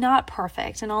while I'm not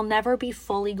perfect, and I'll never be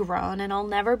fully grown, and I'll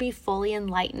never be fully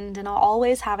enlightened, and I'll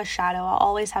always have a shadow, I'll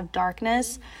always have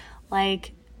darkness,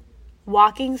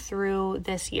 walking through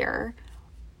this year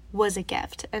was a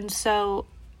gift. And so,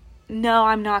 no,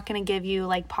 I'm not going to give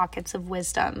you pockets of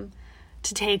wisdom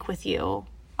to take with you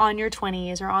on your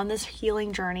 20s or on this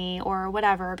healing journey or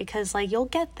whatever, because you'll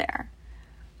get there.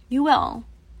 You will.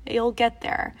 You'll get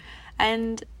there.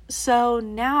 And so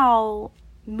now,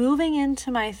 moving into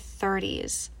my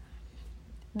 30s,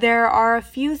 there are a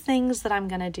few things that I'm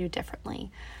going to do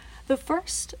differently. The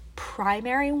first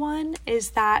primary one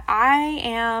is that I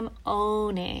am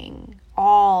owning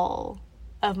all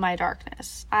of my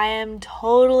darkness. I am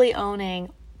totally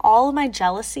owning all of my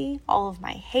jealousy, all of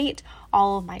my hate,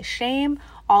 all of my shame,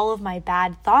 all of my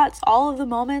bad thoughts, all of the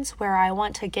moments where I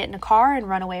want to get in a car and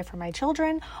run away from my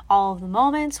children, all of the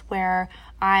moments where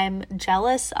I'm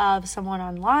jealous of someone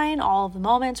online, all of the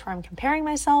moments where I'm comparing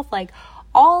myself, like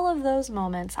all of those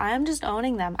moments, I'm just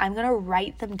owning them. I'm going to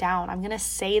write them down. I'm going to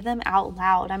say them out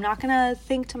loud. I'm not going to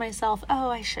think to myself, oh,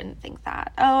 I shouldn't think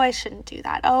that. Oh, I shouldn't do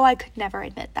that. Oh, I could never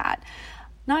admit that.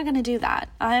 Not going to do that.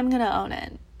 I'm going to own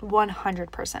it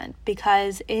 100%,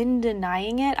 because in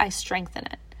denying it, I strengthen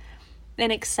it.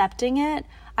 In accepting it,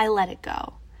 I let it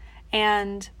go.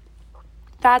 And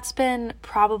that's been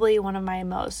probably one of my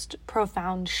most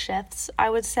profound shifts, I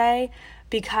would say,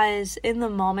 because in the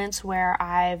moments where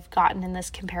I've gotten in this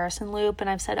comparison loop and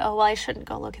I've said, oh, well, I shouldn't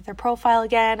go look at their profile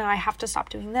again. I have to stop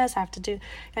doing this.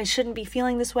 I shouldn't be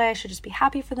feeling this way. I should just be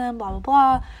happy for them, blah, blah,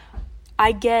 blah.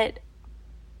 I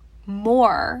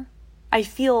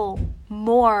feel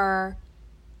more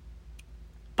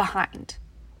behind.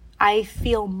 I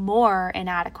feel more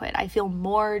inadequate. I feel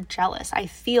more jealous. I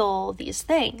feel these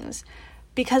things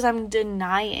because I'm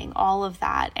denying all of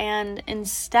that. And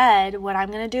instead, what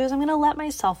I'm going to do is I'm going to let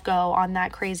myself go on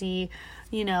that crazy,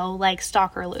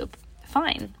 stalker loop.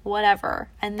 Fine, whatever.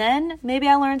 And then maybe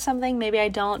I learn something, maybe I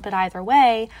don't, but either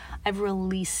way, I've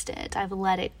released it. I've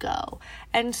let it go.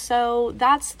 And so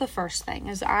that's the first thing,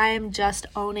 is I'm just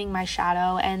owning my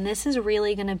shadow. And this is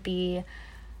really going to be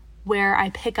where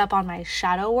I pick up on my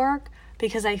shadow work,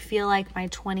 because I feel like my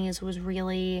 20s was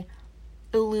really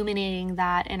illuminating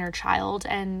that inner child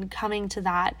and coming to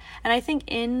that. And I think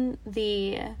in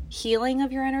the healing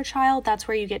of your inner child, that's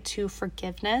where you get to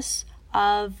forgiveness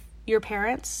of your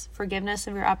parents, forgiveness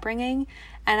of your upbringing.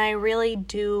 And I really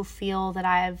do feel that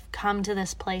I've come to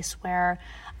this place where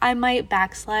I might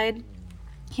backslide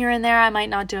here and there. I might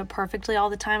not do it perfectly all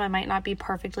the time. I might not be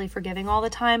perfectly forgiving all the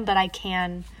time, but I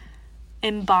can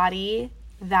embody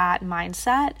that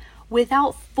mindset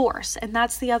without force. And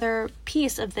that's the other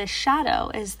piece of this shadow,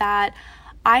 is that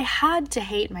I had to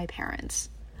hate my parents.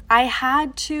 I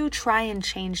had to try and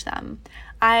change them.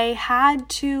 I had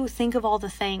to think of all the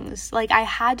things. Like, I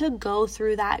had to go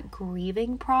through that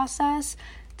grieving process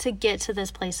to get to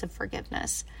this place of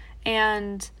forgiveness.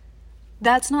 And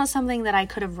that's not something that I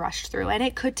could have rushed through. And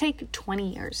it could take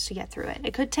 20 years to get through it.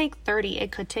 It could take 30.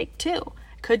 It could take 2.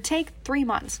 It could take 3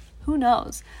 months. Who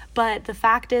knows? But the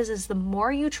fact is the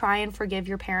more you try and forgive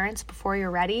your parents before you're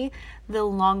ready, the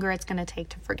longer it's going to take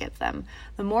to forgive them.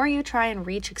 The more you try and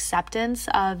reach acceptance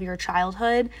of your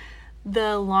childhood,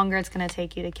 the longer it's going to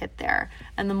take you to get there.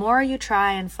 And the more you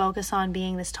try and focus on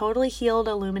being this totally healed,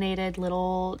 illuminated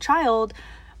little child,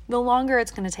 the longer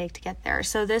it's going to take to get there.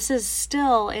 So this is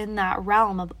still in that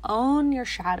realm of own your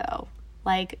shadow.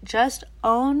 Like, just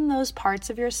own those parts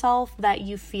of yourself that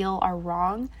you feel are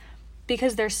wrong,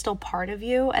 because they're still part of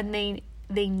you, and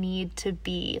they need to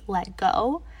be let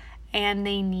go, and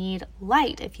they need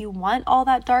light. If you want all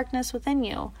that darkness within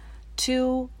you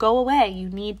to go away, you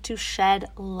need to shed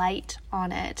light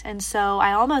on it. And so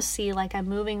I almost see like I'm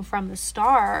moving from the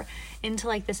star into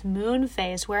like this moon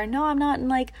phase where, no, I'm not in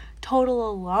like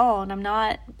total alone. I'm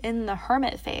not in the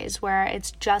hermit phase where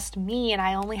it's just me and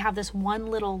I only have this one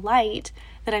little light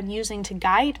that I'm using to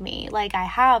guide me. Like, I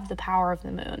have the power of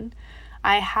the moon.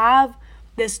 I have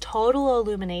this total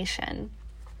illumination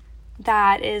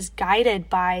that is guided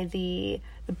by the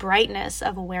brightness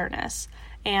of awareness.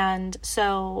 And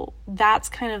so that's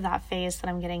kind of that phase that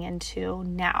I'm getting into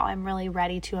now. I'm really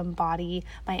ready to embody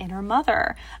my inner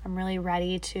mother. I'm really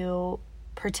ready to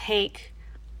partake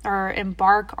or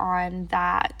embark on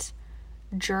that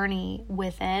journey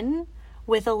within,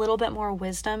 with a little bit more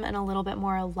wisdom and a little bit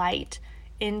more light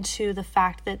into the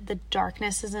fact that the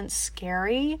darkness isn't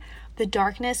scary. The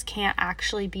darkness can't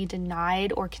actually be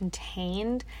denied or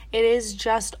contained. It is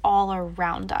just all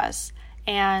around us,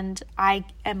 and I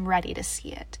am ready to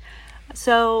see it.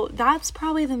 So that's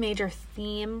probably the major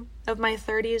theme of my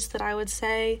 30s that I would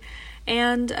say.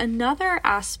 And another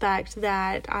aspect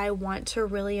that I want to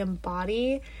really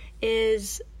embody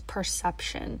is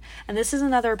perception. And this is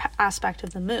another aspect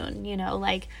of the moon,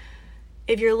 like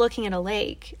if you're looking at a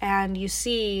lake and you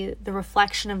see the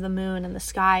reflection of the moon in the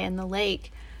sky and the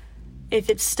lake, if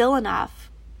it's still enough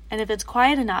and if it's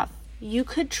quiet enough, you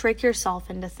could trick yourself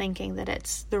into thinking that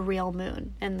it's the real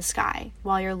moon in the sky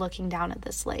while you're looking down at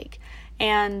this lake.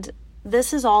 And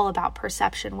this is all about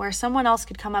perception, where someone else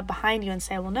could come up behind you and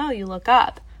say, well, no, you look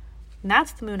up, and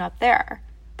that's the moon up there.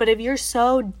 But if you're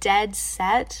so dead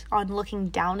set on looking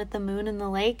down at the moon in the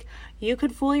lake, you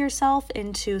could fool yourself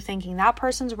into thinking that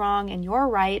person's wrong and you're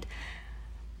right.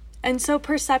 And so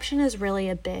perception is really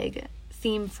a big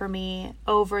theme for me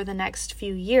over the next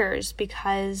few years,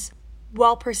 because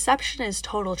while perception is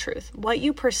total truth, what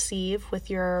you perceive with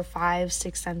your 5,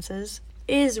 6 senses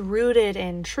is rooted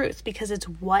in truth because it's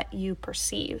what you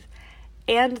perceive.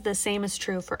 And the same is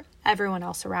true for everyone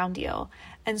else around you.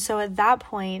 And so at that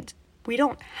point, we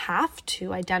don't have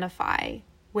to identify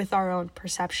with our own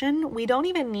perception. We don't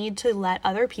even need to let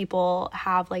other people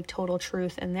have like total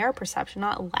truth in their perception,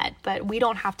 but we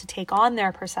don't have to take on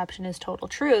their perception as total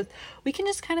truth. We can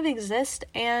just kind of exist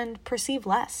and perceive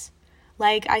less.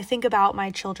 Like I think about my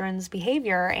children's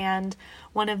behavior, and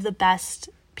one of the best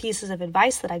pieces of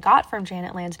advice that I got from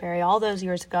Janet Lansbury all those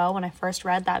years ago when I first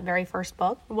read that very first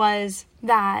book was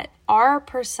that our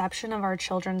perception of our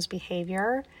children's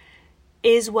behavior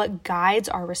is what guides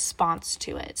our response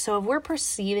to it. So if we're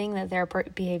perceiving that their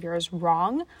behavior is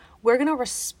wrong, we're going to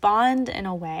respond in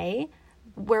a way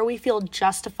where we feel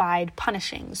justified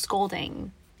punishing,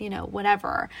 scolding,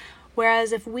 whatever.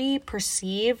 Whereas if we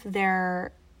perceive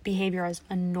their behavior as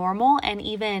a normal and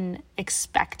even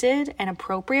expected and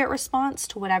appropriate response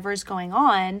to whatever is going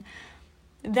on,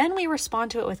 then we respond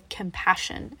to it with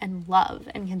compassion and love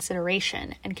and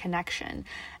consideration and connection.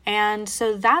 And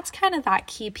so that's kind of that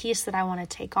key piece that I want to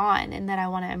take on and that I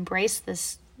want to embrace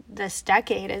this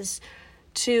decade, is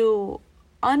to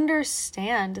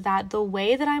understand that the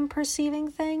way that I'm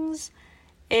perceiving things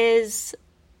is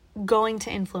going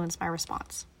to influence my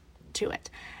response to it.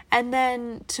 And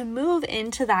then to move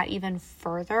into that even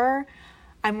further,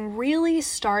 I'm really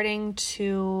starting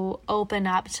to open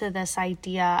up to this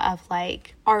idea of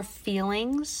like our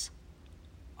feelings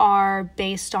are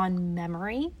based on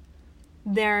memory.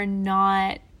 They're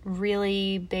not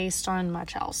really based on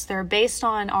much else. They're based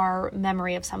on our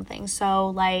memory of something. So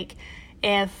like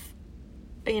if,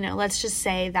 let's just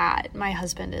say that my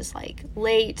husband is like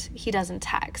late, he doesn't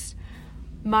text.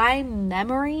 My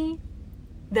memory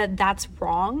that that's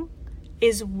wrong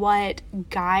is what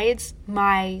guides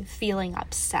my feeling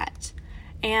upset.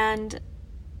 And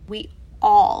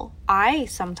I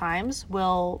sometimes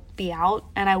will be out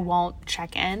and I won't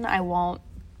check in, I won't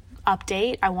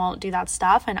update, I won't do that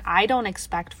stuff. And I don't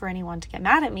expect for anyone to get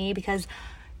mad at me because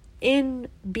in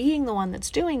being the one that's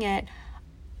doing it,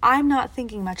 I'm not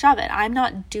thinking much of it. I'm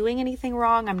not doing anything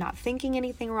wrong. I'm not thinking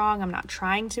anything wrong. I'm not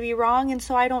trying to be wrong. And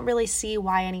so I don't really see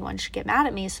why anyone should get mad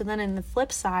at me. So then in the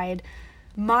flip side,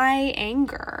 my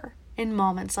anger in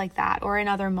moments like that, or in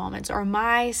other moments, or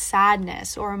my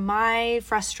sadness, or my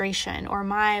frustration, or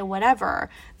my whatever,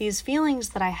 these feelings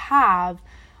that I have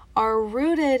are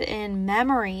rooted in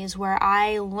memories where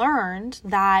I learned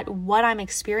that what I'm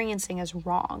experiencing is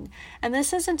wrong. And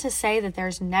this isn't to say that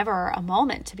there's never a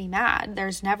moment to be mad.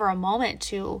 There's never a moment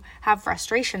to have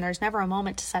frustration. There's never a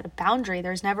moment to set a boundary.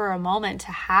 There's never a moment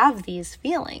to have these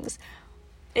feelings.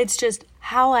 It's just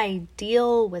how I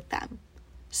deal with them.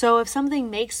 So if something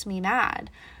makes me mad,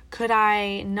 could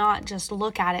I not just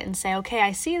look at it and say, okay,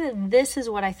 I see that this is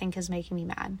what I think is making me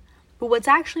mad. But what's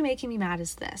actually making me mad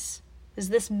is this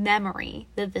memory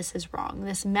that this is wrong.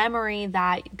 This memory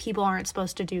that people aren't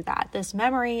supposed to do that. This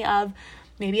memory of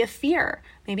maybe a fear,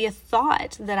 maybe a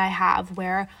thought that I have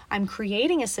where I'm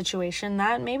creating a situation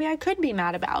that maybe I could be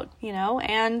mad about,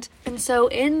 And so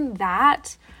in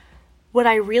that, what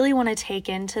I really want to take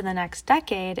into the next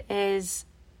decade is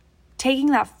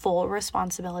taking that full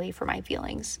responsibility for my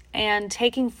feelings and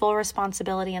taking full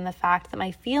responsibility in the fact that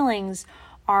my feelings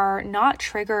are not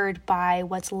triggered by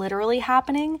what's literally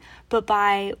happening, but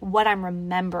by what I'm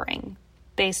remembering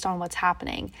based on what's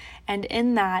happening. And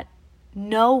in that,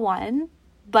 no one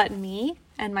but me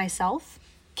and myself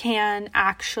can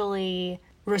actually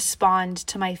respond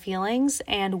to my feelings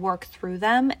and work through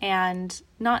them and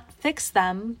not fix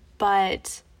them,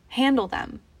 but handle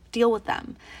them, deal with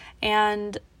them.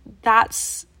 And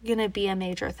that's going to be a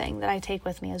major thing that I take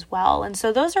with me as well. And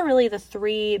so those are really the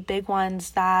 3 big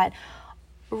ones that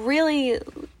really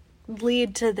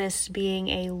lead to this being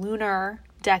a lunar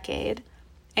decade.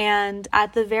 And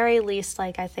at the very least,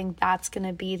 I think that's going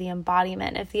to be the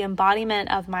embodiment. If the embodiment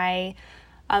of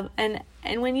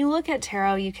and when you look at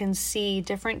tarot, you can see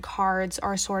different cards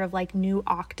are sort of like new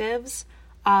octaves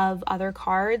of other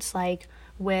cards. Like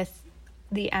with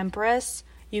the Empress,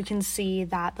 you can see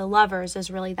that the Lovers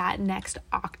is really that next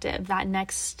octave, that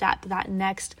next step, that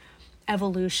next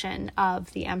evolution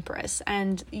of the Empress.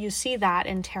 And you see that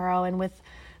in tarot. And with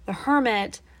the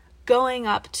Hermit going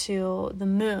up to the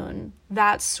Moon,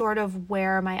 that's sort of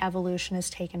where my evolution has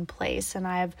taken place. And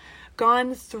I've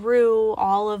gone through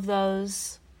all of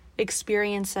those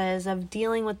experiences of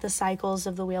dealing with the cycles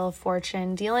of the Wheel of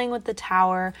Fortune, dealing with the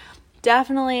Tower.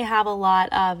 Definitely have a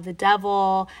lot of the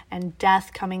Devil and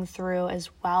death coming through as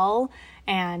well.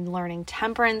 and learning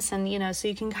temperance. And, so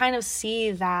you can kind of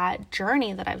see that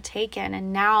journey that I've taken.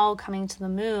 And now coming to the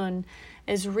moon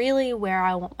is really where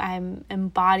I'm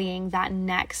embodying that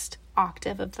next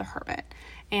octave of the hermit.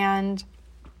 And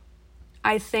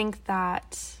I think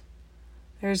that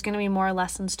there's going to be more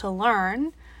lessons to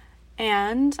learn.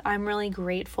 And I'm really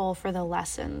grateful for the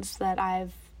lessons that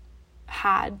I've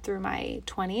had through my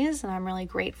 20s. And I'm really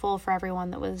grateful for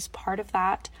everyone that was part of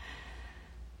that.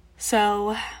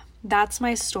 So that's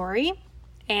my story.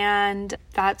 And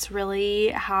that's really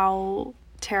how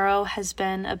tarot has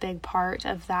been a big part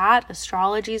of that.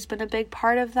 Astrology's been a big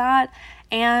part of that.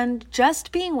 And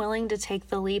just being willing to take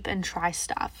the leap and try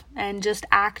stuff and just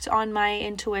act on my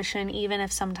intuition, even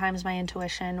if sometimes my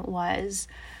intuition was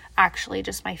actually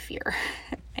just my fear.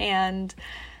 and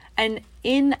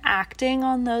in acting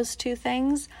on those two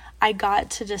things, I got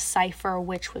to decipher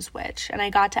which was which, and I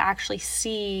got to actually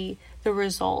see the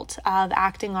result of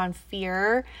acting on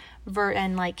fear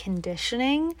and like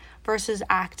conditioning versus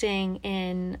acting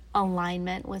in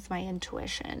alignment with my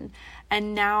intuition.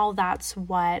 And now that's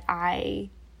what I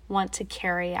want to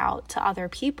carry out to other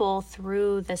people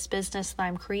through this business that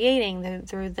I'm creating,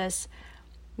 through this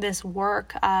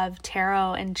work of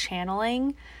tarot and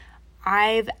channeling.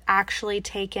 I've actually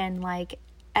taken like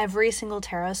every single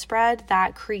tarot spread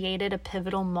that created a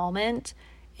pivotal moment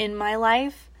in my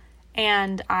life,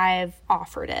 and I've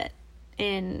offered it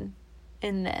in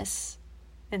this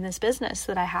business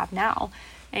that I have now.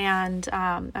 And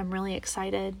I'm really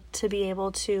excited to be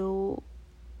able to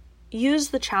use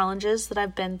the challenges that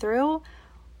I've been through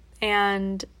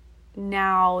and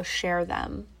now share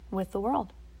them with the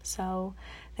world. So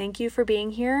thank you for being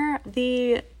here.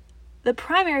 The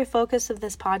primary focus of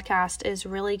this podcast is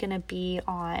really going to be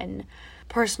on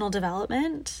personal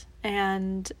development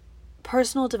and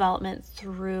personal development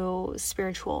through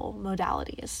spiritual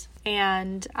modalities.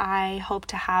 And I hope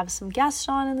to have some guests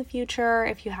on in the future.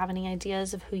 If you have any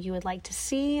ideas of who you would like to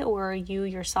see or you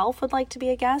yourself would like to be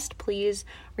a guest, please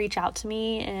reach out to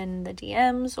me in the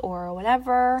DMs or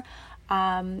whatever.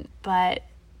 But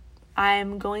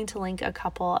I'm going to link a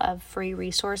couple of free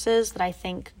resources that I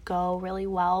think go really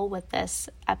well with this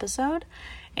episode.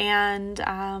 And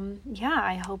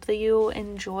I hope that you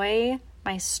enjoy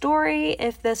my story.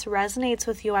 If this resonates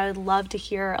with you, I would love to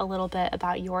hear a little bit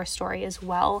about your story as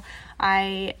well.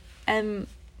 My aim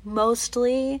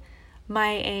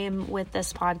with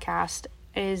this podcast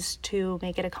is to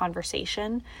make it a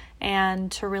conversation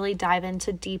and to really dive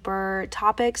into deeper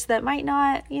topics that might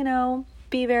not,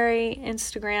 be very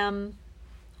Instagram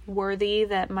worthy,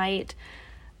 that might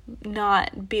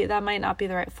not be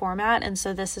the right format. And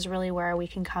so this is really where we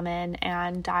can come in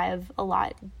and dive a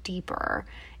lot deeper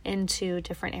into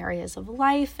different areas of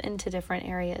life, into different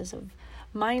areas of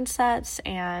mindsets,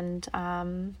 and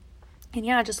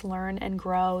just learn and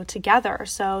grow together.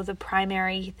 So the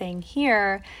primary thing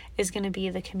here is going to be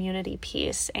the community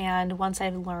piece. And once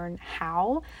I've learned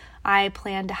how, I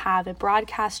plan to have a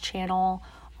broadcast channel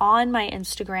on my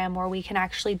Instagram where we can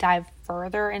actually dive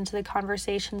further into the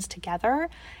conversations together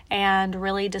and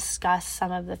really discuss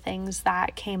some of the things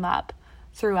that came up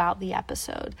throughout the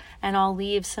episode. And I'll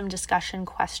leave some discussion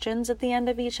questions at the end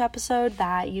of each episode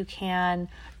that you can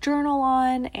journal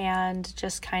on and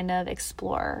just kind of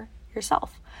explore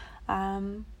yourself.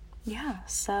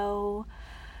 So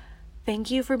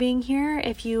thank you for being here.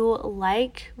 If you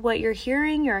like what you're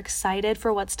hearing, you're excited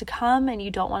for what's to come, and you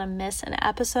don't want to miss an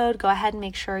episode, go ahead and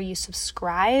make sure you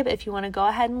subscribe. If you want to go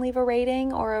ahead and leave a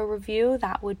rating or a review,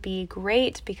 that would be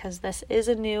great, because this is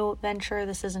a new venture.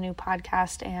 This is a new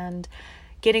podcast, and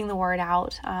getting the word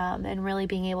out and really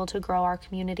being able to grow our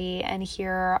community and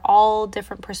hear all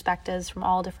different perspectives from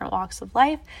all different walks of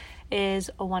life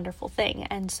is a wonderful thing.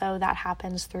 And so that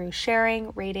happens through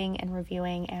sharing, rating, and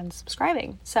reviewing and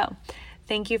subscribing. So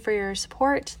thank you for your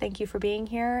support. Thank you for being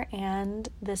here. And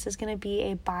this is going to be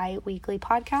a bi-weekly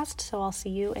podcast. So I'll see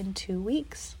you in 2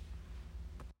 weeks.